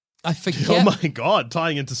forget. Oh my god,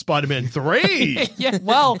 tying into Spider-Man 3. Yeah,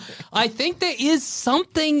 well, I think there is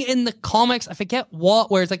something in the comics, I forget what,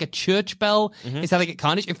 where it's like a church bell is how they get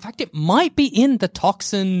Carnage. In fact, it might be in the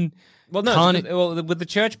Toxin. Well, no. With the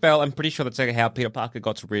church bell, I'm pretty sure that's like how Peter Parker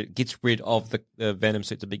gets rid of the Venom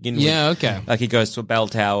suit to begin with. Yeah, okay. Like he goes to a bell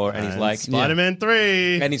tower and he's like Spider-Man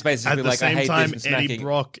 3. And he's basically at the like, same I hate time, this and Eddie smacking.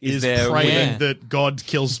 Brock is there praying that God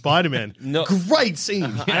kills Spider-Man. No. Great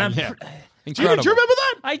scene. Incredible. Do you remember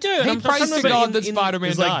that? I do. He prays to God that Spider-Man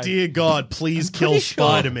He's died. like, dear God, please kill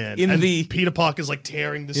Spider-Man. In and Peter Parker's like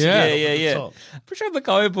tearing the suit Yeah. off at the Yeah. top. I'm pretty sure in the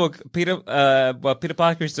comic book, Peter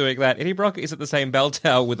Parker is doing that. Eddie Brock is at the same bell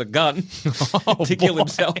tower with a gun to kill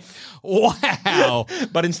himself. Wow.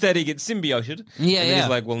 But instead he gets symbioted. Yeah, and then yeah. He's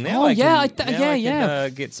like, well, now Oh, I can, yeah, now I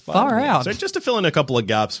can, get Spider-Man. Far out. So just to fill in a couple of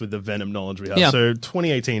gaps with the Venom knowledge we have. Yeah. So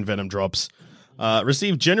 2018 Venom drops.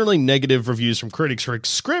 Received generally negative reviews from critics for its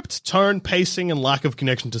script, tone, pacing, and lack of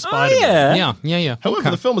connection to Spider-Man. Yeah. However,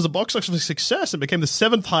 the film was a box office success and became the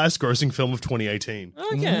 7th highest grossing film of 2018.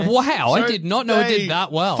 Okay. Wow, I So did not know it they did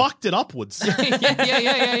that well. Fucked it upwards.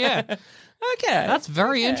 Yeah. Okay. That's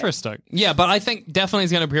very interesting. Yeah, but I think definitely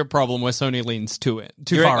is going to be a problem where Sony leans too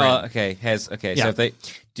You're far right. in. Okay, Yeah. So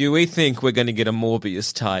do we think we're going to get a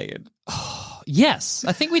Morbius tie-in? Yes,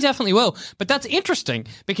 I think we definitely will. But that's interesting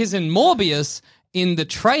because in Morbius, in the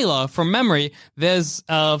trailer from memory, there's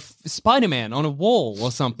Spider-Man on a wall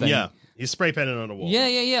or something. Yeah, he's spray painted on a wall.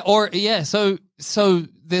 Yeah. So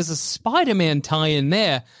there's a Spider-Man tie-in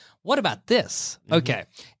there. What about this? Okay,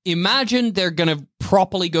 imagine they're going to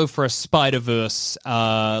properly go for a Spider-Verse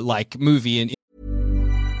like movie in.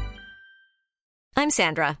 I'm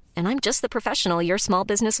Sandra, and I'm just the professional your small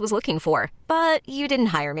business was looking for. But you didn't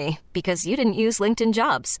hire me because you didn't use LinkedIn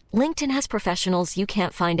Jobs. LinkedIn has professionals you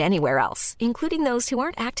can't find anywhere else, including those who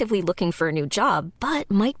aren't actively looking for a new job,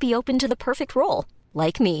 but might be open to the perfect role,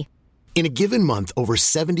 like me. In a given month, over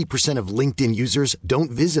 70% of LinkedIn users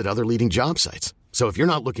don't visit other leading job sites. So if you're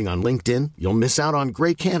not looking on LinkedIn, you'll miss out on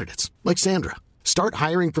great candidates like Sandra. Start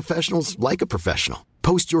hiring professionals like a professional.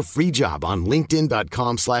 Post your free job on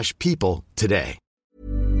linkedin.com/people today.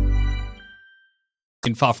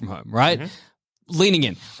 In Far From Home, right? Leaning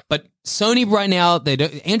in. But Sony right now, they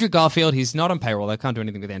don't. Andrew Garfield, he's not on payroll. They can't do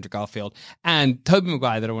anything with Andrew Garfield. And Tobey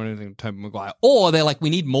Maguire, they don't want anything with Tobey Maguire. Or they're like, we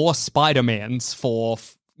need more Spider-Mans for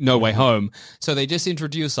No Way Home. So they just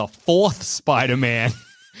introduce a 4th Spider-Man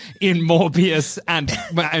in Morbius and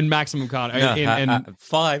Maximum Carnage.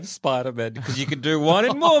 5 Spider-Man, because you could do one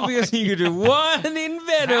in Morbius and you could do one in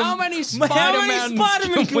Venom. How many Spider-Man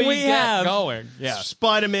can we have? Going? Yeah.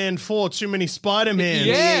 Spider-Man 4, too many Spider-Mans.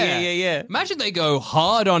 Yeah. Imagine they go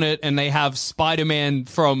hard on it and they have Spider-Man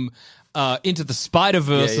from Into the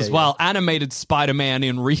Spider-Verse as well. Animated Spider-Man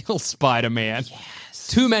in real Spider-Man.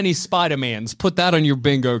 Too many Spider-Mans. Put that on your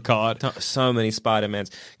bingo card. So many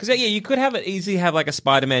Spider-Mans. Because, you could have it easily have like a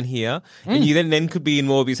Spider-Man here, and you then could be in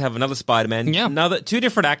Morbius, have another Spider-Man. Yeah. 2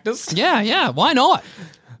 different actors. Yeah. Why not?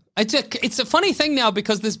 It's a funny thing now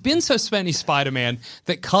because there's been so many Spider-Man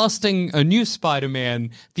that casting a new Spider-Man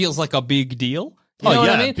feels like a big deal. You know what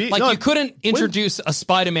I mean? You couldn't introduce a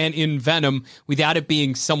Spider-Man in Venom without it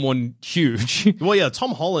being someone huge. Well, yeah,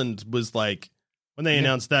 Tom Holland was like, when they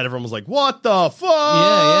announced that, everyone was like, what the fuck?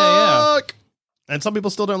 Yeah. And some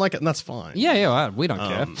people still don't like it, and that's fine. Yeah, we don't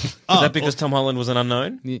care. Is that because Tom Holland was an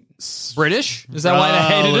unknown? British? Is that why they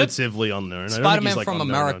hated it? Relatively unknown. Spider-Man from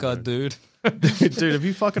America, dude. Dude, have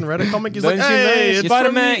you fucking read a comic? He's Don't like, you know hey, it's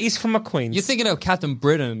Spider-Man from- is from a Queens. You're thinking of Captain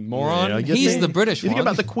Britain, moron. Yeah, He's the British You one. think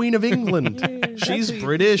about the Queen of England. She's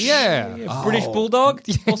British. Yeah. British Bulldog,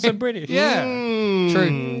 also British. Yeah.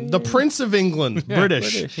 True. The Prince of England,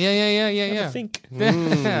 British. Yeah. I think.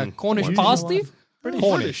 Cornish pasty?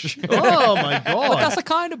 Cornish. Oh my god. But that's a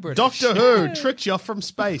kind of British. Doctor Who tricked you from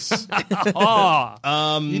space.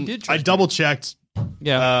 You did I double checked.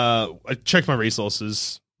 Yeah. I checked my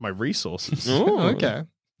resources. Ooh, okay.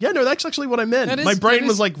 Yeah, no, that's actually what I meant. My brain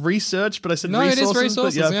was like research, but I said No, resources. it is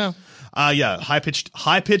resources, but yeah. High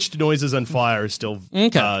pitched noises and fire is still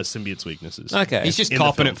symbiote's weaknesses. Okay. He's just In the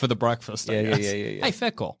copping film. it for the breakfast, I guess. Yeah. Hey,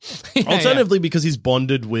 fair call. Alternatively, because he's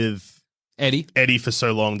bonded with Eddie for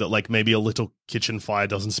so long that like maybe a little kitchen fire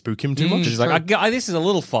doesn't spook him too much. He's like, this is a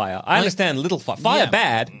little fire. I understand little fire. Fire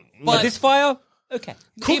bad, but this fire, okay.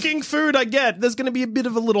 Cooking food, I get. There's going to be a bit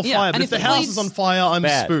of a little Yeah, fire, and but if the if it house leads- is on fire, I'm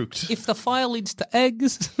Bad. spooked. If the fire leads to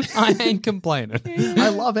eggs, I ain't complaining. I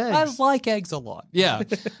love eggs. I like eggs a lot. Yeah.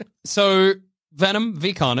 So Venom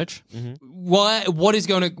v Carnage. What is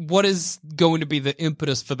going to be the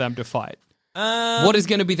impetus for them to fight? What is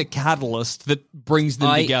going to be the catalyst that brings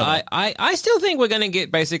them together? I still think we're going to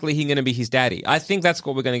get basically he's going to be his daddy. I think that's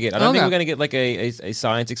what we're going to get. I don't think we're going to get like a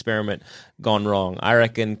science experiment gone wrong. I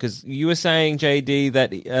reckon because you were saying, JD,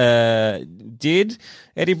 that did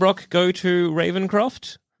Eddie Brock go to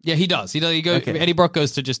Ravencroft? Yeah, he does. Eddie Brock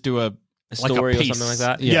goes to just do a story or something like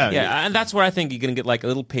that. Yeah. And that's where I think you're going to get like a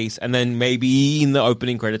little piece, and then maybe in the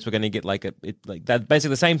opening credits we're going to get like that,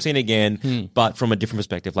 basically the same scene again, but from a different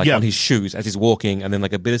perspective, like on his shoes as he's walking, and then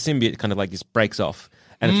like a bit of symbiote kind of like just breaks off,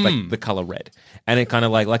 and it's like the color red, and it kind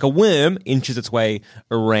of like a worm inches its way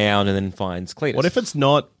around and then finds Cletus. What if it's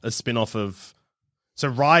not a spin-off of? So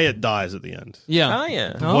Riot dies at the end. Yeah. Oh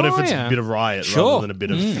yeah. What if it's a bit of Riot rather than a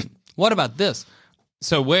bit of? What about this?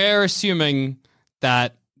 So we're assuming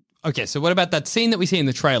that. Okay, so what about that scene that we see in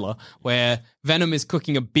the trailer where Venom is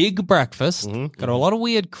cooking a big breakfast, got a lot of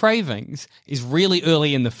weird cravings, is really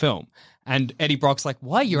early in the film. And Eddie Brock's like,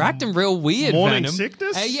 why? You're acting real weird, Morning Venom.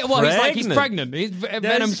 sickness? Yeah, well, he's pregnant.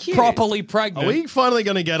 Venom's properly pregnant. Are we finally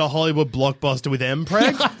going to get a Hollywood blockbuster with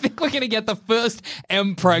Mpreg? I think we're going to get the first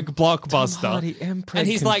Mpreg blockbuster. Mpreg and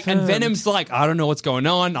he's like, and Venom's like, I don't know what's going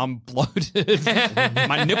on. I'm bloated.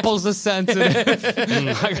 My nipples are sensitive.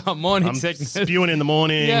 I got morning sickness. Spewing in the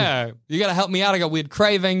morning. Yeah. You got to help me out. I got weird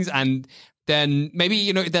cravings. And then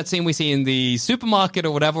maybe, that scene we see in the supermarket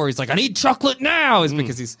or whatever, where he's like, I need chocolate now, is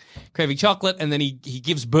because he's craving chocolate, and then he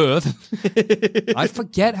gives birth. I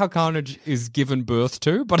forget how Carnage is given birth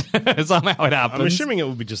to, but somehow it happens. I'm assuming it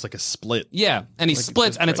would be just like a split. Yeah, and he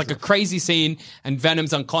splits, and it's like a crazy scene, and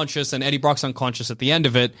Venom's unconscious, and Eddie Brock's unconscious at the end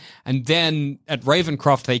of it, and then at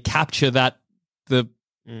Ravencroft, they capture the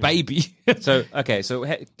baby. So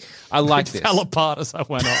I like this. Fell apart as I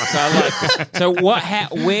went on. So I like this. So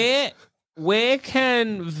where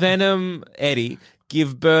can Venom Eddie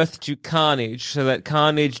give birth to Carnage so that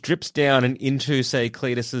Carnage drips down and into, say,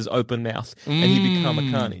 Cletus's open mouth and he become a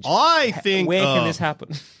Carnage? I think... Where can this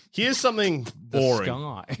happen? Here's something boring.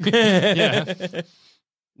 Yeah.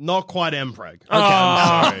 Not quite Mpreg. Okay,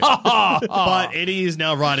 I'm sorry. But Eddie is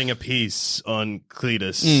now writing a piece on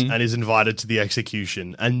Cletus and is invited to the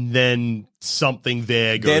execution. And then something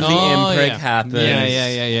there goes Then the Mpreg happens.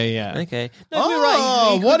 Yeah. Okay. No, you're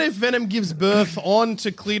right. What if Venom gives birth on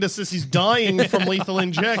to Cletus as he's dying from lethal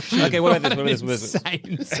injection? Okay, what about this?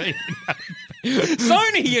 Insane scene.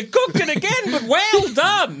 Sony, you cooked it again, but well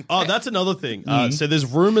done. Oh, that's another thing. So there's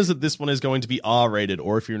rumors that this one is going to be R-rated,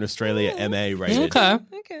 or if you're in Australia, MA-rated. Okay.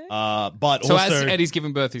 But So also... as Eddie's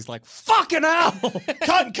giving birth, he's like, fucking hell!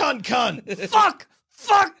 Cunt!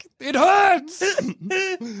 Fuck! It hurts!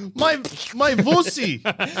 My vussy!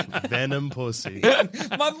 Venom pussy.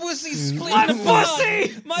 My pussy split. My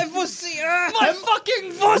pussy! My pussy. My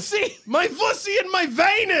fucking pussy! My vussy and my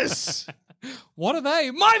Venus! What are they?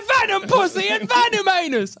 My Venom pussy and Venom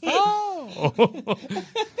anus! Oh!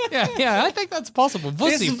 yeah, I think that's possible.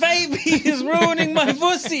 Pussy. This baby is ruining my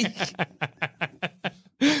pussy.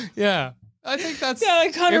 Yeah. I think that's... Yeah,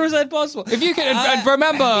 like 100% possible. If you can... and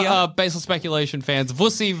remember, Basal Speculation fans,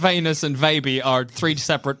 Vussy, Venus, and Baby are 3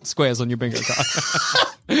 separate squares on your bingo card.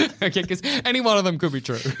 Okay, because any one of them could be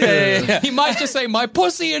true. Yeah. He might just say, my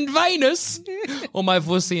pussy and Venus, or my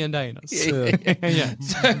Vussy and anus. Yeah.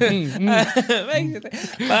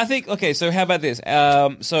 But I think, okay, so how about this?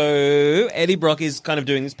 So Eddie Brock is kind of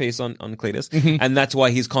doing this piece on Cletus, and that's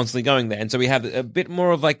why he's constantly going there. And so we have a bit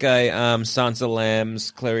more of like a Sansa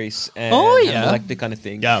Lambs, Clarice, and like the kind of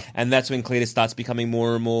thing. Yeah. And that's when Cletus starts becoming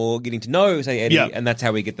more and more getting to know, say, Eddie, and that's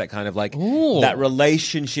how we get that kind of like, that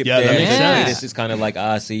relationship there. That makes sense. Cletus is kind of like,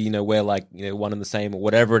 see, we're like, one and the same, or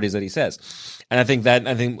whatever it is that he says. And I think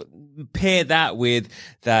pair that with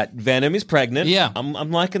that Venom is pregnant. Yeah.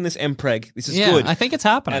 I'm liking this Mpreg. This is good. I think it's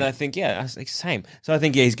happening. And I think, same. So I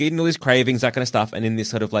think, he's getting all these cravings, that kind of stuff. And in this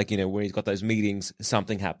sort of like, where he's got those meetings,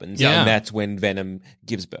 something happens. Yeah. And that's when Venom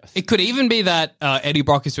gives birth. It could even be that Eddie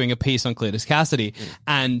Brock is doing a piece on Cletus Cassidy.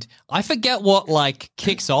 And I forget what like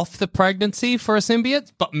kicks off the pregnancy for a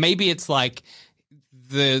symbiote, but maybe it's like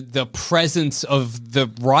the presence of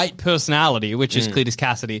the right personality, which is Cletus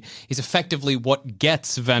Cassidy, is effectively what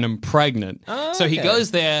gets Venom pregnant. Oh, so he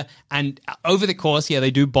goes there, and over the course,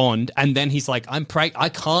 they do bond, and then he's like, I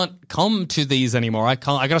can't come to these anymore. I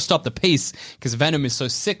gotta stop the piece because Venom is so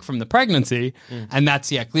sick from the pregnancy. And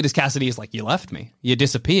that's, Cletus Cassidy is like, you left me. You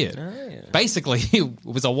disappeared. Basically, it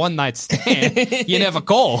was a one-night stand. You never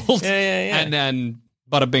called. And then...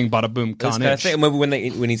 Bada bing, bada boom, Carnage. I remember when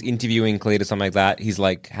he's interviewing Cletus or something like that, he's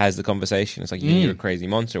like, has the conversation. It's like, you're a crazy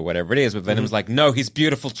monster or whatever it is. But Venom's like, no, he's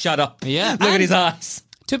beautiful. Shut up. Yeah. Look at his eyes.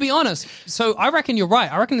 To be honest, so I reckon you're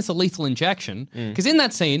right. I reckon it's a lethal injection. Because in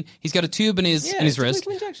that scene, he's got a tube in his wrist.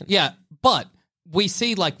 Lethal injection. Yeah, but we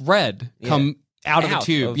see like red come out of the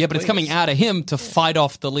tube. Yeah, but it's coming out of him to fight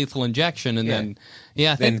off the lethal injection, and then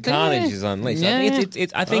I think Carnage is unleashed. Yeah.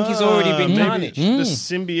 I think he's already been Carnage. The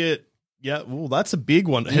symbiote. Yeah, well, that's a big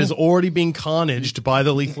one. Has already been carnaged by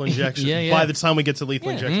the lethal injection. By the time we get to the lethal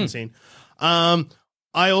injection scene.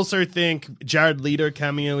 I also think Jared Leto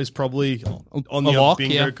cameo is probably on the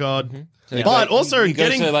bingo card. Mm-hmm. So but also he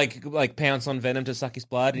goes to like pounce on Venom to suck his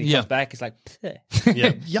blood, and he comes back. He's like,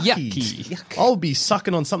 yucky. I'll be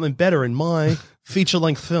sucking on something better in my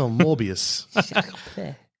feature-length film, Morbius.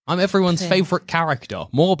 I'm everyone's favorite character,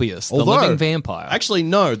 Morbius, the living vampire. Actually,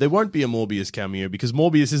 no, there won't be a Morbius cameo because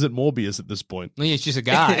Morbius isn't Morbius at this point. He's just a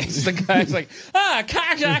guy. He's the guy who's like,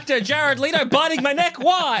 character actor Jared Leto biting my neck.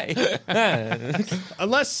 Why?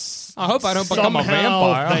 Unless I hope I don't become a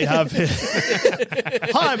vampire. They have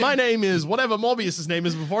Hi, my name is whatever Morbius's name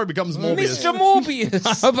is before he becomes Morbius. Mr. Morbius.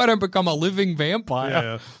 I hope I don't become a living vampire.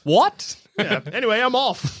 Yeah. What? Yeah. Anyway, I'm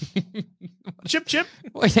off. Chip.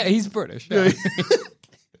 Well, yeah, he's British. Yeah.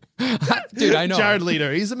 Dude, I know. Jared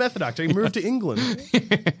Leto. He's a method actor. He moved to England.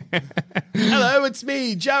 Hello, it's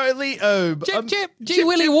me, Jared Leto. Chip. Gee,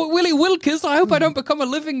 Willy Wilkers. I hope I don't become a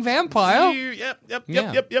living vampire. Yep. Do you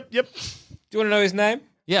want to know his name?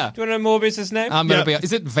 Yeah. Do you want to know Morbius's name?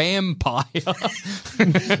 Is it Vampire?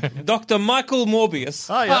 Dr. Michael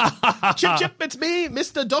Morbius. Oh, yeah. Chip, it's me,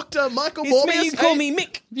 Mr. Dr. Michael Morbius. Me, you call me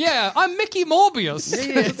Mick. Yeah, I'm Mickey Morbius.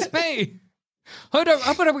 It's me. I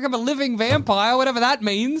hope I become a living vampire, whatever that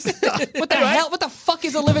means. What the hell? What the fuck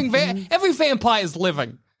is a living vampire? Every vampire is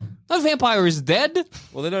living. No vampire is dead.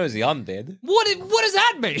 Well, they're known as the undead. What does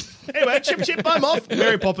that mean? Anyway, Chip, I'm off.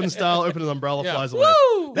 Mary Poppins style, open an umbrella, flies away.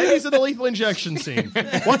 Woo! Then he's in the lethal injection scene.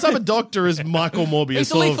 What type of doctor is Michael Morbius?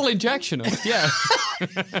 He's a lethal injectionist, yeah.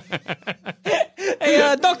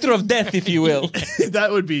 A doctor of death, if you will.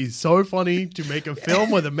 That would be so funny to make a film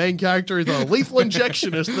where the main character is a lethal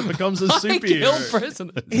injectionist that becomes a superhero. Kill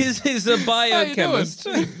prisoners. He's a biochemist.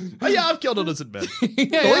 Oh, yeah, I've killed innocent men. The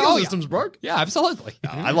Yeah, legal system's broke. Yeah, absolutely.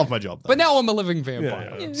 I love my job, though. But now I'm a living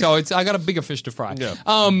vampire. Yeah. So I got a bigger fish to fry. Yeah.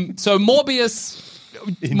 So Morbius...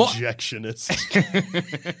 Injectionist.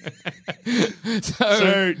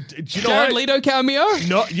 So do you know Jared what? Leto cameo?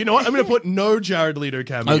 No, you know what? I'm going to put no Jared Leto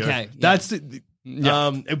cameo. Okay, yeah. That's it.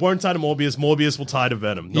 It won't tie to Morbius. Morbius will tie to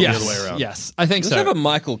Venom. Not the other way around. Yes, I think Looks like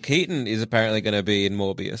Michael Keaton is apparently going to be in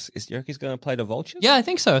Morbius. Is Yoki's going to play the Vulture? Yeah, I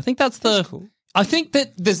think so. I think that's cool. I think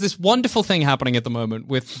that there's this wonderful thing happening at the moment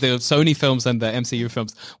with the Sony films and the MCU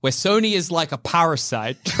films where Sony is like a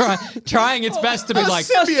parasite trying its best to be like a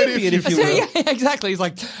symbiote, if you will. Yeah, exactly. He's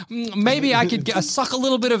like, maybe I could suck a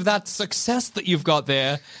little bit of that success that you've got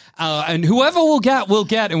there, and whoever will get,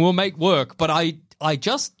 and we'll make work. But I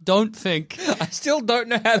just don't think... I still don't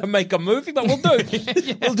know how to make a movie, but we'll do.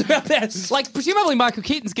 We'll do our best. Like, presumably Michael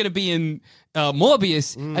Keaton's going to be in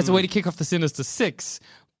Morbius as a way to kick off the Sinister Six.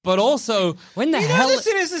 But also, when the hell... the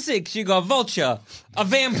Sinister Six, you got Vulture, a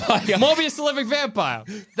vampire. Morbius the living vampire.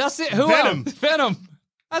 That's it. Who Venom. else? Venom.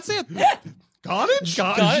 That's it. Carnage?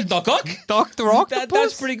 Doc Ock. Dr. Octopus.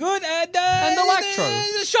 That's pretty good. And Electro.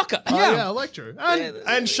 Shocker. Yeah, Electro.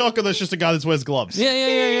 And Shocker, that's just a guy that wears gloves.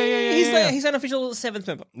 Yeah. He's an official seventh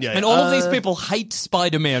member. Yeah. And all of these people hate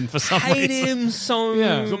Spider-Man for some reason. Hate him so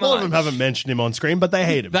Yeah. So a lot of them haven't mentioned him on screen, but they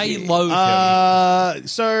hate him. They loathe him.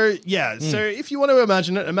 So if you want to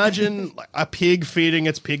imagine like a pig feeding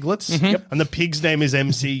its piglets, and the pig's name is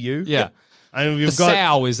MCU. Yeah. And The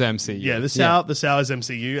sow is MCU. Yeah, the sow is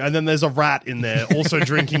MCU, and then there's a rat in there also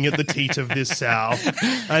drinking at the teat of this sow,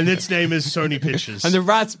 and its name is Sony Pictures. And the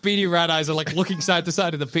rat's beady rat eyes are like looking side to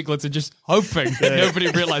side of the piglets and just hoping that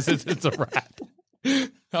nobody realizes it's a rat.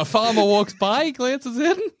 A farmer walks by, glances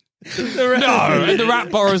in. No, and the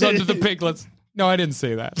rat burrows under the piglets. No, I didn't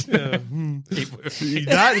see that.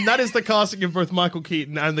 That is the casting of both Michael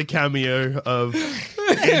Keaton and the cameo of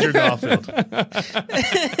Andrew Garfield.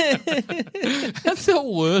 That's the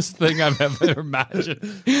worst thing I've ever imagined.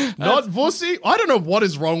 Not Vussy. I don't know what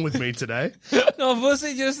is wrong with me today. No,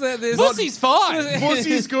 Vussy just that there's... Vussy's fine.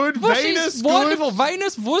 Vussy's good. Vussy's Venus wonderful. good.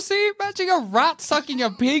 Venus, Vussy, matching a rat sucking a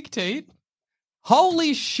pig teat.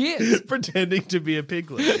 Holy shit. Pretending to be a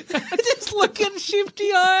piglet. Just look at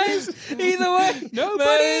shifty eyes. Either way,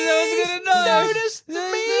 Nobody gonna know. noticed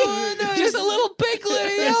me. Just a little piglet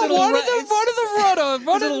here. Little One rat- of the rudder.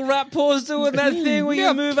 His little rat paws doing that thing where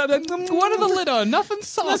you move up. Like, One of the litter. Nothing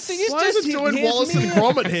saucy. It's Why is just it doing here's Wallace me. and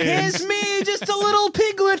Gromit hands? Here's me, just a little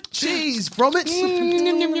piglet. Cheese,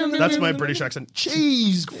 Gromit. That's my British accent.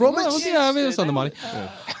 Cheese, Gromit. Well, yeah, I mean, it's on the money.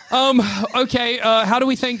 Okay. How do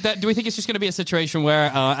we think that? Do we think it's just going to be a situation where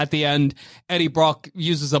at the end Eddie Brock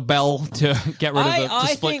uses a bell to get rid of to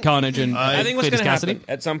split Carnage and I think what's going to Cassidy? happen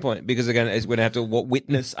at some point, because again, is we're going to have to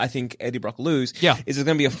witness, I think, Eddie Brock lose. Yeah. Is there's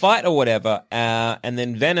going to be a fight or whatever, and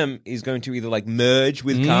then Venom is going to either like merge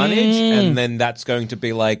with Carnage, and then that's going to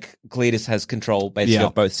be like Cletus has control basically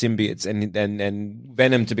of both symbiotes, and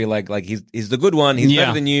Venom to be like he's the good one, he's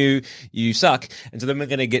better than you suck, and so then we're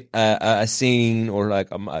going to get a scene or like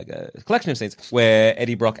a collection of scenes where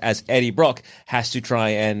Eddie Brock as Eddie Brock has to try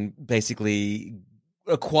and basically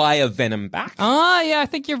acquire Venom back. I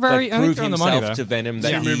think you're very prove on the money himself there. to Venom.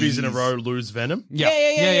 That 2 movies in a row lose Venom. Yeah.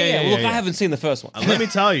 Well, look, I haven't seen the first one. And let me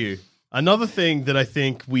tell you, another thing that I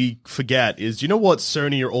think we forget is, you know what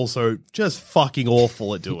Sony are also just fucking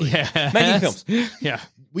awful at doing? Making films. Yeah.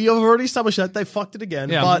 We have already established that they fucked it again,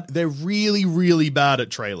 but they're really, really bad at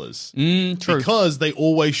trailers. True. Because they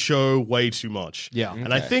always show way too much. Yeah.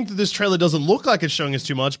 And I think that this trailer doesn't look like it's showing us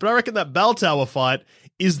too much, but I reckon that Bell Tower fight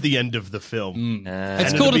is the end of the film.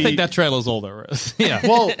 It's cool to think that trailer's all there is. Yeah.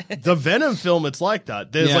 Well, the Venom film, it's like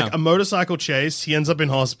that. There's like a motorcycle chase. He ends up in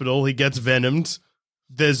hospital. He gets venomed.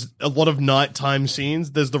 There's a lot of nighttime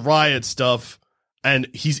scenes. There's the riot stuff. And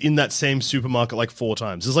he's in that same supermarket like 4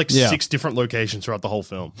 times. There's like 6 different locations throughout the whole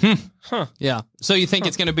film. Yeah. So you think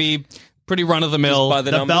it's going to be pretty run-of-the-mill?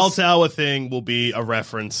 The Bell Tower thing will be a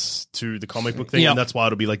reference to the comic book thing, and that's why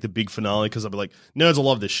it'll be like the big finale, because I'll be like, nerds will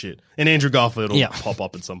love this shit. And Andrew Garfield will pop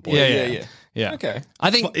up at some point. Yeah. Okay.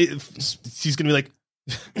 I think he's going to be like,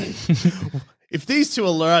 if these two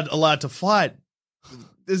are allowed to fight,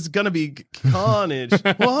 there's going to be carnage.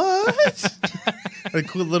 What? A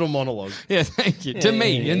cool little monologue. Yeah, thank you. To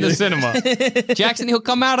me, in the cinema. Jackson, he'll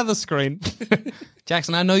come out of the screen.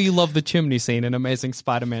 Jackson, I know you love the chimney scene in Amazing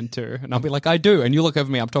Spider-Man 2. And I'll be like, I do. And you look over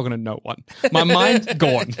me, I'm talking to no one. My mind's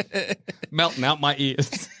gone. Melting out my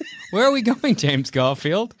ears. Where are we going, James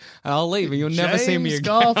Garfield? And I'll leave and you'll never see me again.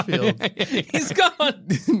 Garfield. He's gone.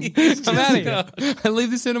 I'm out of here. I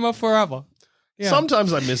leave the cinema forever. Yeah.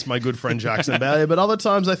 Sometimes I miss my good friend Jackson Bailey, but other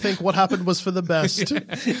times I think what happened was for the best.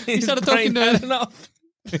 He started talking to enough.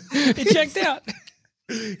 He checked out.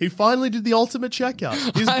 He finally did the ultimate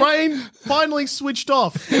checkout. His brain finally switched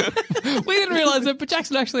off. We didn't realize it, but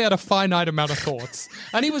Jackson actually had a finite amount of thoughts,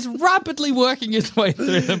 and he was rapidly working his way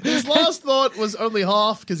through them. His last thought was only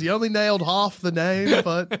half, because he only nailed half the name,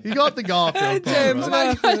 but he got the Garfield part, James,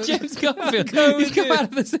 right? oh my God, James Garfield. He's come out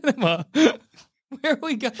of the cinema. Where are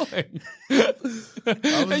we going?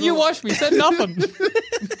 And you watched me, said nothing.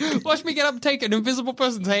 Watch me get up and take an invisible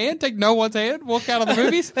person's hand, take no one's hand, walk out of the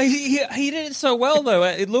movies. He did it so well, though.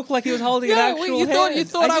 It looked like he was holding an actual hand. You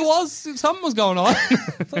thought something was going on.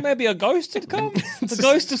 I thought maybe a ghost had come. The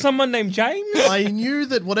ghost of someone named James. I knew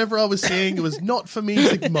that whatever I was saying, it was not for me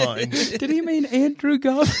to mind. Did he mean Andrew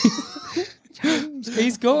Garfield?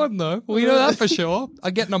 He's gone, though. We know that for sure.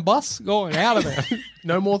 I'm getting a bus going out of there.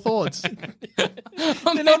 No more thoughts.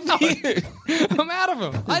 I'm out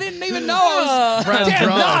of him. I didn't even know I was 10,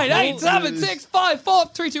 9, 8, 7, 6, 5, 4,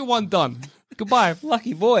 3, 2, 1, done. Goodbye.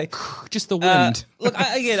 Lucky boy. Just the wind. Look,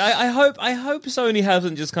 I hope Sony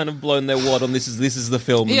hasn't just kind of blown their wad on this is the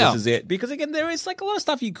film and this is it. Because again, there is like a lot of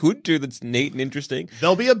stuff you could do that's neat and interesting.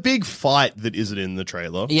 There'll be a big fight that isn't in the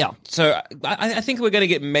trailer. Yeah. So I think we're going to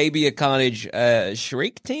get maybe a Carnage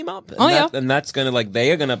Shriek team up. And that's going to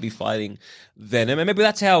they are going to be fighting Venom. And maybe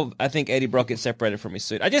that's how I think Eddie Brock gets separated from his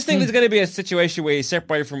suit. I just think there's going to be a situation where he's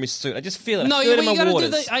separated from his suit. I just feel it. No, you got to do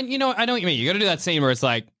that. I know what you mean. You got to do that scene where it's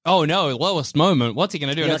like, oh no, lowest moment. What's he going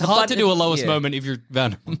to do? And it's hard to do a lowest moment if you're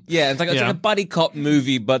Venom. Yeah, it's like a buddy cop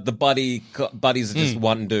movie, but the buddies are just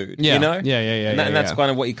one dude. Yeah. You know? Yeah. And that's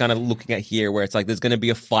kind of what you're kind of looking at here, where it's like there's going to be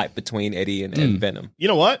a fight between Eddie and Venom. You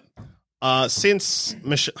know what? Since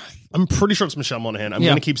I'm pretty sure it's Michelle Monaghan. I'm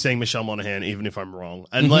going to keep saying Michelle Monaghan, even if I'm wrong,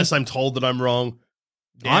 unless I'm told that I'm wrong.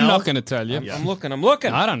 Now, I'm not going to tell you. I'm looking.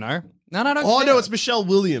 I don't know. No. Oh no, it's Michelle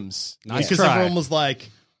Williams. Nice because try. Everyone was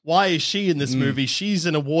like, "Why is she in this movie? She's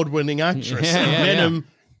an award-winning actress." Venom.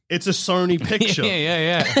 It's a Sony picture.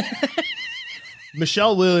 Yeah.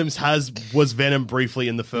 Michelle Williams was Venom briefly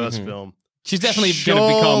in the first film. She's definitely going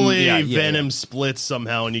to become Venom splits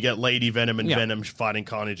somehow, and you get Lady Venom and Venom fighting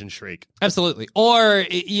Carnage and Shriek. Absolutely, or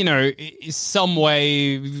some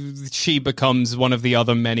way she becomes one of the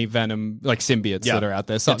other many Venom symbiotes that are out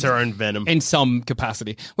there. It's her own Venom in some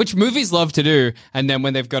capacity, which movies love to do. And then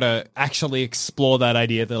when they've got to actually explore that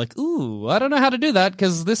idea, they're like, "Ooh, I don't know how to do that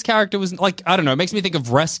because this character was like, I don't know." It makes me think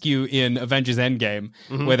of Rescue in Avengers Endgame,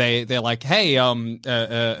 where they're like, "Hey,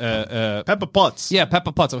 Pepper Potts,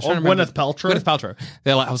 Pepper Potts." I was trying to remember. Gwyneth Paltrow? Gwyneth Paltrow.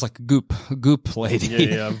 They're like, I was like, goop lady.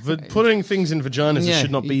 Yeah. But putting things in vaginas that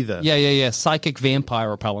should not be there. Yeah. Psychic vampire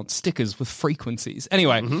repellent stickers with frequencies.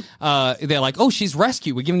 Anyway, they're like, oh, she's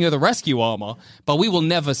rescue. We're giving her the rescue armor, but we will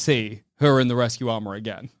never see her in the rescue armor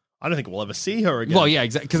again. I don't think we'll ever see her again. Well, yeah,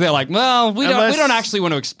 exactly. Because they're like, well, we don't actually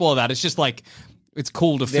want to explore that. It's just like, it's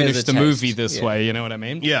cool to finish the movie this way, you know what I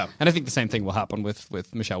mean? Yeah. And I think the same thing will happen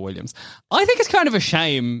with Michelle Williams. I think it's kind of a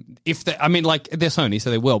shame if they're Sony,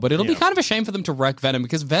 so they will, but it'll be kind of a shame for them to wreck Venom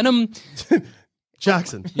because Venom...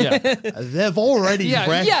 Jackson. Yeah. They've already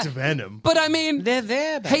wrecked Venom. But I mean... They're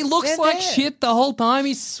there, babe. He looks like shit the whole time.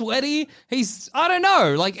 He's sweaty. I don't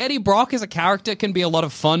know. Like, Eddie Brock as a character can be a lot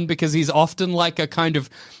of fun because he's often like a kind of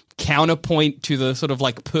counterpoint to the sort of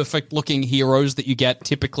like perfect looking heroes that you get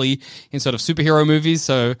typically in sort of superhero movies.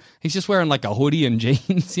 So he's just wearing like a hoodie and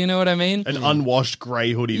jeans, you know what I mean? An unwashed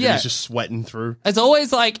grey hoodie that he's just sweating through. It's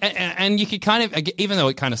always like, and you could kind of, even though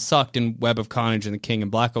it kind of sucked in Web of Carnage and The King in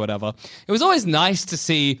Black or whatever, it was always nice to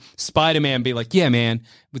see Spider-Man be like, yeah, man,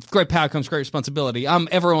 with great power comes great responsibility. I'm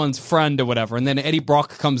everyone's friend or whatever. And then Eddie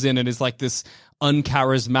Brock comes in and is like this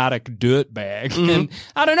uncharismatic dirtbag. And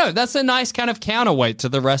I don't know, that's a nice kind of counterweight to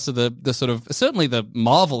the rest of the sort of, certainly the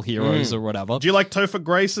Marvel heroes or whatever. Do you like Topher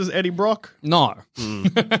Grace as Eddie Brock? No.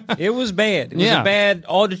 It was bad. It was a bad,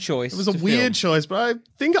 odd choice. It was a weird choice, but I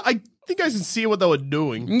think I can see what they were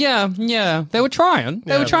doing. Yeah. They were trying.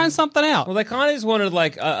 They were trying something out. Well, they kind of just wanted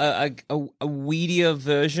like a weedier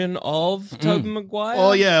version of Tobey Maguire.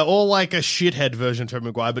 Oh, yeah, or like a shithead version of Tobey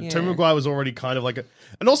Maguire, but Tobey Maguire was already kind of like a...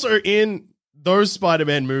 And also in those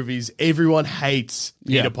Spider-Man movies, everyone hates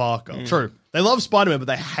Peter Parker. True. They love Spider-Man, but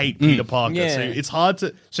they hate Peter Parker. So it's hard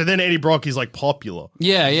to... So then Eddie Brock is like popular.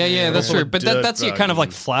 Yeah, that's true. But that's your kind of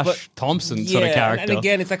like Flash Thompson sort of character. And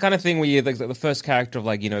again, it's that kind of thing where you're like the first character of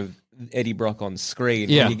like, you know, Eddie Brock on screen.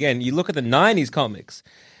 Yeah. And again, you look at the 90s comics,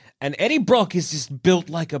 and Eddie Brock is just built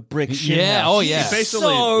like a brick shit Yeah, house. oh, yeah. He's so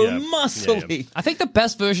muscly. Yeah. I think the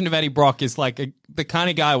best version of Eddie Brock is like the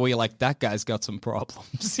kind of guy where you're like, that guy's got some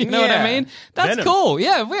problems. You know what I mean? That's Venom. cool.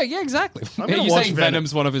 Yeah, exactly. gonna You're watch saying Venom.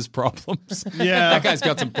 Venom's one of his problems. Yeah. That guy's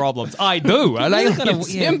got some problems. I do. And I got a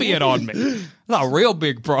symbiote on me. That's a real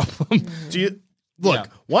big problem. Do you... Look,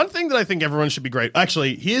 one thing that I think everyone should be great...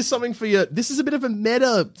 Actually, here's something for you. This is a bit of a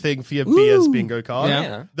meta thing for your BS bingo card.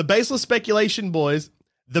 Yeah. The baseless speculation boys...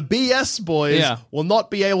 The BS boys will not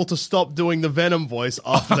be able to stop doing the Venom voice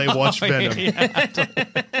after they watch Venom.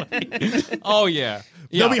 Oh, yeah.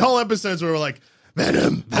 There'll be whole episodes where we're like,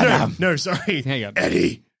 Venom. No, sorry. Hang on.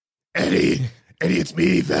 Eddie, it's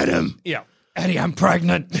me, Venom. Yeah. Eddie, I'm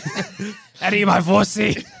pregnant. Eddie, my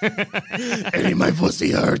pussy. Eddie, my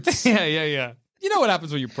pussy hurts. Yeah. You know what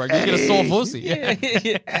happens when you're pregnant? You get a sore pussy.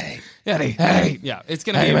 Eddie, hey. Yeah, it's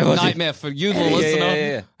going to be a nightmare for you, the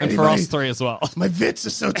listener, and for us three as well. My vits are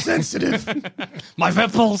so sensitive. My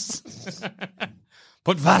vipples.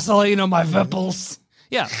 Put Vaseline on my vipples.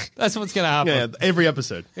 Yeah, that's what's going to happen. Yeah, every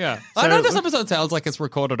episode. Yeah. I know this episode sounds like it's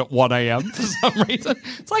recorded at 1 a.m. for some reason.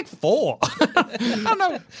 It's like 4. I don't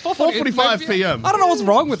know. 4:45 p.m. I don't know what's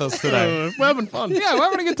wrong with us today. We're having fun. Yeah, we're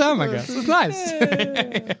having a good time, I guess. It's nice.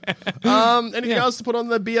 Anything else to put on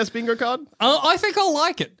the BS bingo card? I think I'll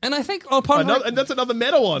like it. And I think upon... and that's another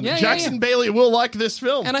meta one. Yeah, Jackson Bailey will like this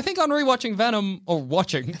film. And I think on rewatching Venom, or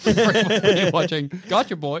watching,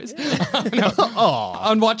 gotcha, boys.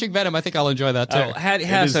 On watching Venom, I think I'll enjoy that too.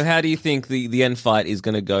 So how do you think the end fight is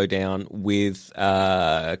going to go down with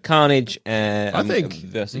Carnage and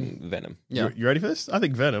versus Venom? Yeah. You ready for this? I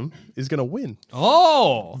think Venom is going to win.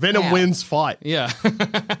 Oh! Venom wins fight. Yeah.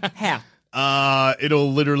 How?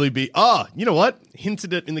 It'll literally be... you know what?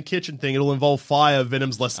 Hinted it in the kitchen thing. It'll involve fire.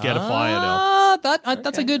 Venom's less scared of fire now.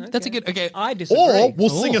 That's a good... Okay. I disagree. Or we'll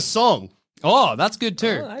sing a song. Oh, that's good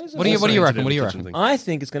too. What do you reckon? I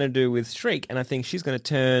think it's going to do with Shriek, and I think she's going to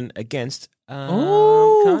turn against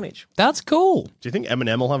Carnage. That's cool. Do you think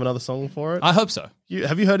Eminem will have another song for it? I hope so.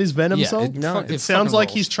 Have you heard his Venom song? No. It sounds like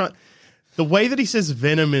he's trying... The way that he says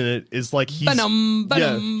Venom in it is like he's... Venom.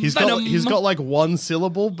 He's got like one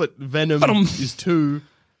syllable, but Venom is 2.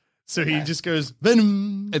 So he just goes,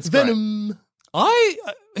 Venom. It's Venom.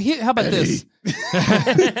 How about this?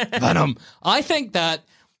 Venom. I think that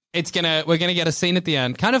we're gonna get a scene at the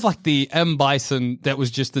end, kind of like the M. Bison that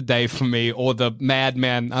was just a day for me, or the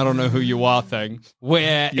Madman, I don't know who you are thing,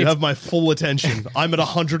 where you have my full attention. I'm at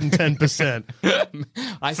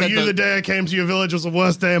 110%. For you, the day I came to your village was the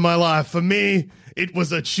worst day of my life. For me, it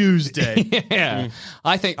was a Tuesday. Yeah.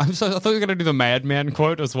 I thought you were going to do the Madman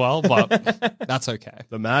quote as well, but that's okay.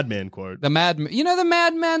 The Madman quote. The Madman. You know the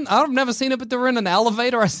Madman? I've never seen it, but they're in an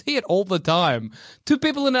elevator. I see it all the time. 2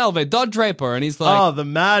 people in an elevator. Dodd Draper, and he's like... Oh, the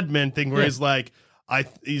Madman thing where he's like,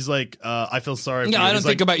 he's like, I feel sorry for you. I don't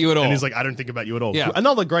think about you at all. And he's like, I don't think about you at all. Yeah.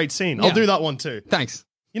 Another great scene. Yeah. I'll do that one too. Thanks.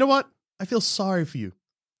 You know what? I feel sorry for you.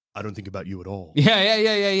 I don't think about you at all.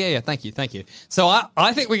 Yeah. Thank you. So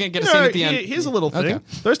I think we're going to get a scene at the end. Here's a little thing. Okay.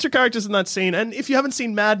 Those two characters in that scene, and if you haven't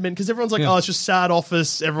seen Mad Men, because everyone's like, oh, it's just sad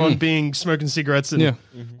office, everyone being smoking cigarettes and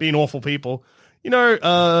being awful people. You know,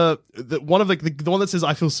 the one that says,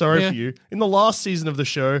 I feel sorry for you. In the last season of the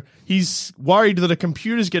show, he's worried that a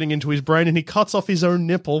computer's getting into his brain and he cuts off his own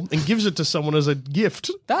nipple and gives it to someone as a gift.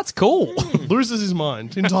 That's cool. Loses his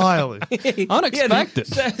mind entirely. Unexpected.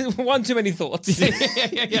 One too many thoughts.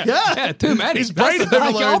 Yeah, too many. His brain That's the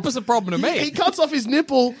overload. opposite problem to me. He cuts off his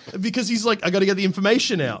nipple because he's like, I got to get the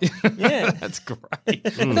information out. Yeah. That's great.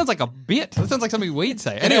 That sounds like a bit. That sounds like something we'd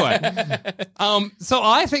say. Anyway, so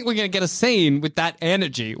I think we're going to get a scene with that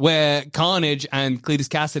energy where Carnage and Cletus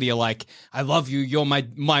Cassidy are like, I love you, you're my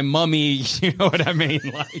mummy, you know what I mean?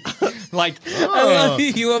 Like I love you,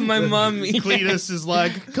 you are my mummy. Cletus is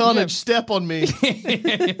like, Carnage, step on me.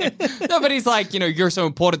 No, but he's like, you're so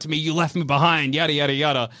important to me, you left me behind, yada, yada,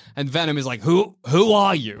 yada. And Venom is like, who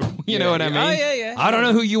are you? You know what I mean? Oh, yeah. I don't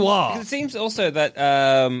know who you are. It seems also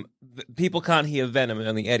that people can't hear Venom and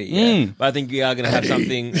only Eddie. But I think we are going to have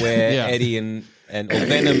something where Eddie and or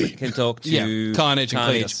Venom can talk to Carnage and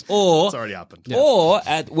Cletus. Or It's already happened. Or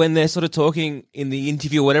when they're sort of talking in the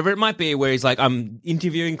interview, whatever it might be, where he's like, I'm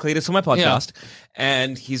interviewing Cletus for my podcast,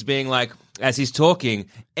 and he's being like, as he's talking,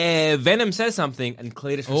 Venom says something, and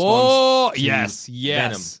Cletus responds. Oh, to yes.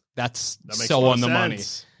 Venom. That's That makes a so lot on of the money.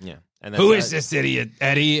 sense. Yeah. And Who is this idiot,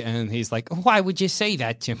 Eddie? And he's like, why would you say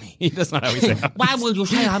that to me? That's not how he says it. Why would you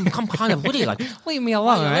say I'm kind of witty? Like, Leave me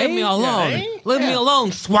alone, leave me alone. Leave me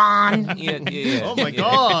alone, swan. Yeah. Oh my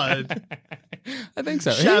God. I think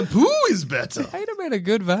so. Shampoo is better. He'd have made a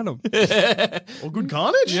good Venom. Or good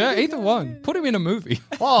Carnage? Yeah, either one. Put him in a movie.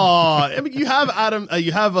 Oh, I mean, you have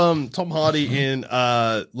Tom Hardy in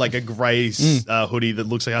like a grey hoodie that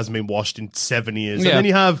looks like it hasn't been washed in 7 years, Yeah. and then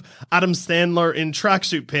you have Adam Sandler in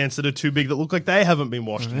tracksuit pants that are too big that look like they haven't been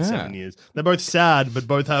washed in 7 years. They're both sad, but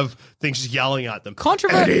both have things just yelling at them.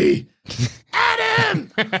 Eddie,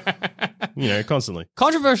 Adam, constantly.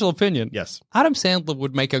 Controversial opinion. Yes, Adam Sandler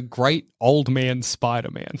would make a great old man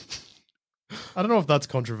Spider-Man. I don't know if that's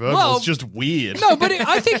controversial. Well, it's just weird. No, but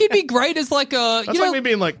I think he'd be great as like a. That's like me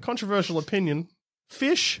being like, controversial opinion.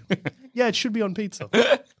 Fish? Yeah, it should be on pizza.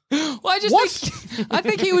 Well, I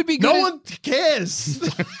think he would be good. No one cares.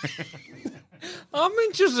 I'm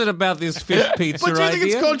interested about this fish pizza But do you think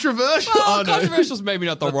idea. it's controversial? Well, Oh, no. controversial is maybe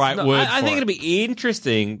not the right No, word. I for think it. it'd be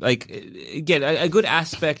interesting. Like, again, a good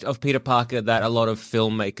aspect of Peter Parker that a lot of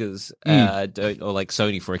filmmakers don't, or like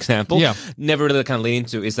Sony, for example, never really kind of lean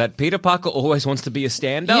into is that Peter Parker always wants to be a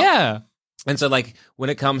stand-up. Yeah. And so, like, when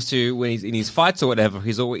it comes to when he's in his fights or whatever,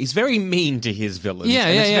 he's very mean to his villains. Yeah,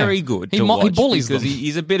 and yeah, it's yeah. very good He to watch he bullies because them.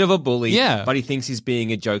 he's a bit of a bully. Yeah. But he thinks he's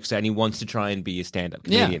being a jokester and he wants to try and be a stand-up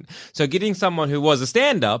comedian. So getting someone who was a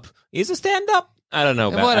stand-up is a stand-up. I don't know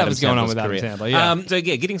about Whatever's Adam going on Sandler's with Adam career. Sandler, yeah. So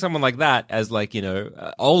yeah, getting someone like that as like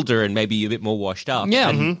older and maybe a bit more washed up,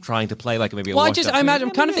 and trying to play like maybe. Well, I'm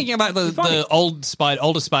kind of thinking about the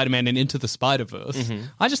older Spider-Man and Into the Spider-Verse.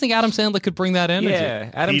 I just think Adam Sandler could bring that energy.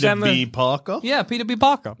 Yeah, Adam Peter Sandler. B. Parker? Yeah, Peter B.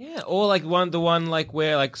 Parker. Yeah, or like the one like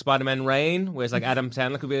where like Spider-Man Reign, where it's like Adam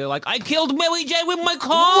Sandler could be like, I killed Mary Jane with my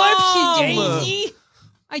car. Whoopsie daisy.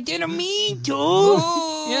 I didn't mean to.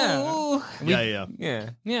 Yeah.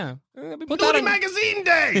 Yeah. Put that Naughty on- Magazine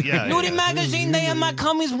Day! Yeah, Naughty yeah. magazine day and my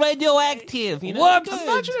cum is radioactive. You know? Whoops.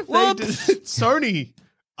 Imagine if they did. Sony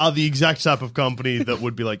are the exact type of company that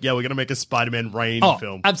would be like, yeah, we're going to make a Spider-Man Reign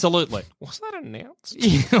film. Absolutely. Was that announced?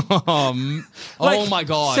 Oh my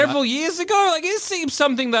God. Several years ago? Like, it seems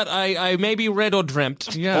something that I maybe read or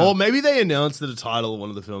dreamt. Yeah. Or maybe they announced that the title of one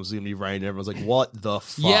of the films is going to be Reign, and everyone's like, what the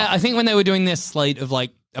fuck? Yeah, I think when they were doing this slate of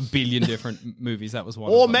like a billion different movies, that was one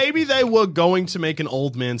Or of them. maybe they were going to make an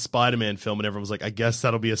old man Spider-Man film, and everyone was like, I guess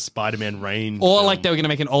that'll be a Spider-Man Reign Or film. like they were going to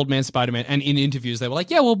make an old man Spider-Man, and in interviews they were like,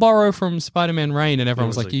 "Yeah, we'll borrow from Spider-Man Reign," and everyone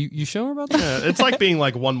was like, "You sure about that?" Yeah, it's like being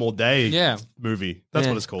like One More Day Yeah. movie. That's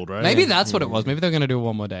what it's called, right? Maybe that's what it was. Maybe they're going to do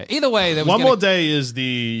One More Day. Either way, there was One gonna- More Day is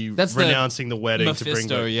the That's the renouncing the wedding to bring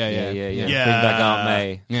Mephisto. back. Yeah. Yeah. Yeah. Bring back Aunt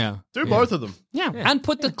May. Yeah. Do both of them. Yeah, and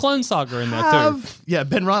put the Clone Saga in there too. Yeah,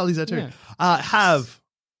 Ben Riley's there too. Yeah. Have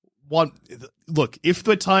one. Look, if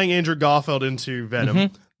they're tying Andrew Garfield into Venom,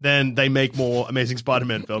 then they make more Amazing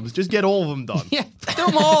Spider-Man films. Just get all of them done. Yeah, do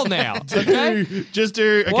them all now. Okay. Just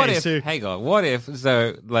do. Okay, What if? so Hang on. What if?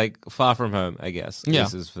 So, like, Far From Home, I guess. Yeah.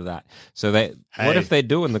 This is for that. So they. Hey. What if they're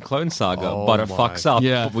doing the Clone Saga, Oh but it my. fucks up?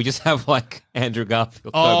 Yeah. But we just have like Andrew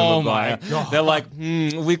Garfield, Oh Tobey my Maguire. They're like,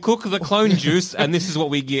 we cook the clone juice, and this is what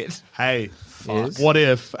we get. hey, fuck. What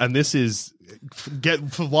if, and this is,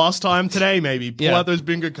 get for last time today maybe, pull out those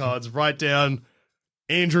bingo cards, write down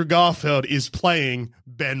Andrew Garfield is playing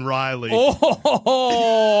Ben Reilly.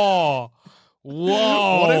 Oh!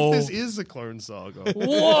 Whoa. What if this is a Clone Saga?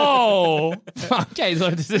 Whoa. Okay,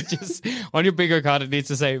 so does it just, on your bingo card, it needs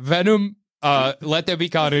to say, Venom, Let There Be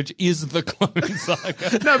Carnage is the Clone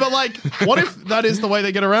Saga. No, but like, what if that is the way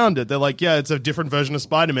they get around it? They're like, yeah, it's a different version of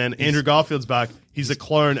Spider-Man. Andrew Garfield's back. He's a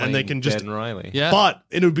clone, and they can just... Ben Reilly. Yeah. But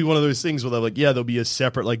it would be one of those things where they're like, yeah, there'll be a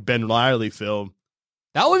separate, like, Ben Reilly film.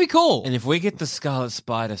 That would be cool. And if we get the Scarlet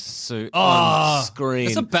Spider suit on screen,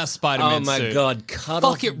 it's the best Spider-Man suit. Oh my god, cut Fuck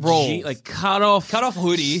off it rolls. cut off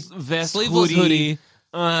hoodie, vest, sleeveless hoodie.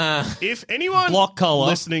 If anyone Block color.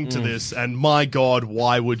 listening to this, and my god,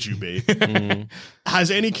 why would you be,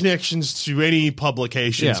 has any connections to any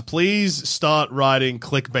publications, please start writing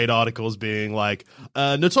clickbait articles being like,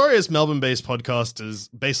 notorious Melbourne-based podcasters,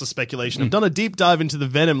 Baseless Speculation, have done a deep dive into the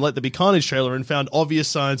Venom Let There Be Carnage trailer and found obvious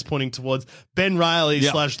signs pointing towards Ben Reilly /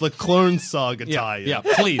 the Clone Saga tie-in. Yeah,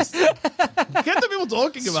 please. Get the people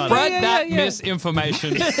talking about Spread it. that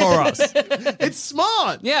misinformation for us. It's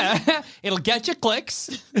smart. Yeah, it'll get you clicks.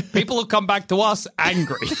 People will come back to us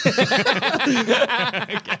angry.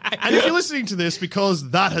 And if you're listening to this because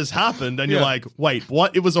that has happened and you're like, wait,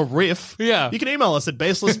 what? It was a riff? Yeah. You can email us at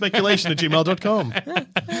baselessspeculation@gmail.com.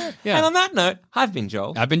 Yeah. And on that note, I've been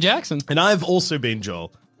Joel. I've been Jackson. And I've also been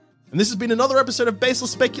Joel. And this has been another episode of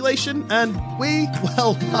Baseless Speculation, and we've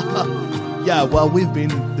been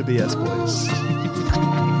the BS Boys.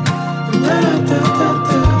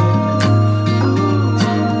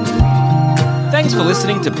 Thanks for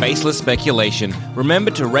listening to Baseless Speculation. Remember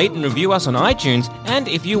to rate and review us on iTunes, and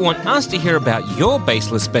if you want us to hear about your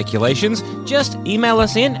baseless speculations, just email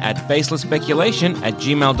us in at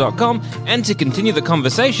baselessspeculation@gmail.com, and to continue the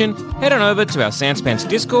conversation, head on over to our Sanspants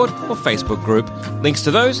Discord or Facebook group. Links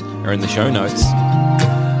to those are in the show notes.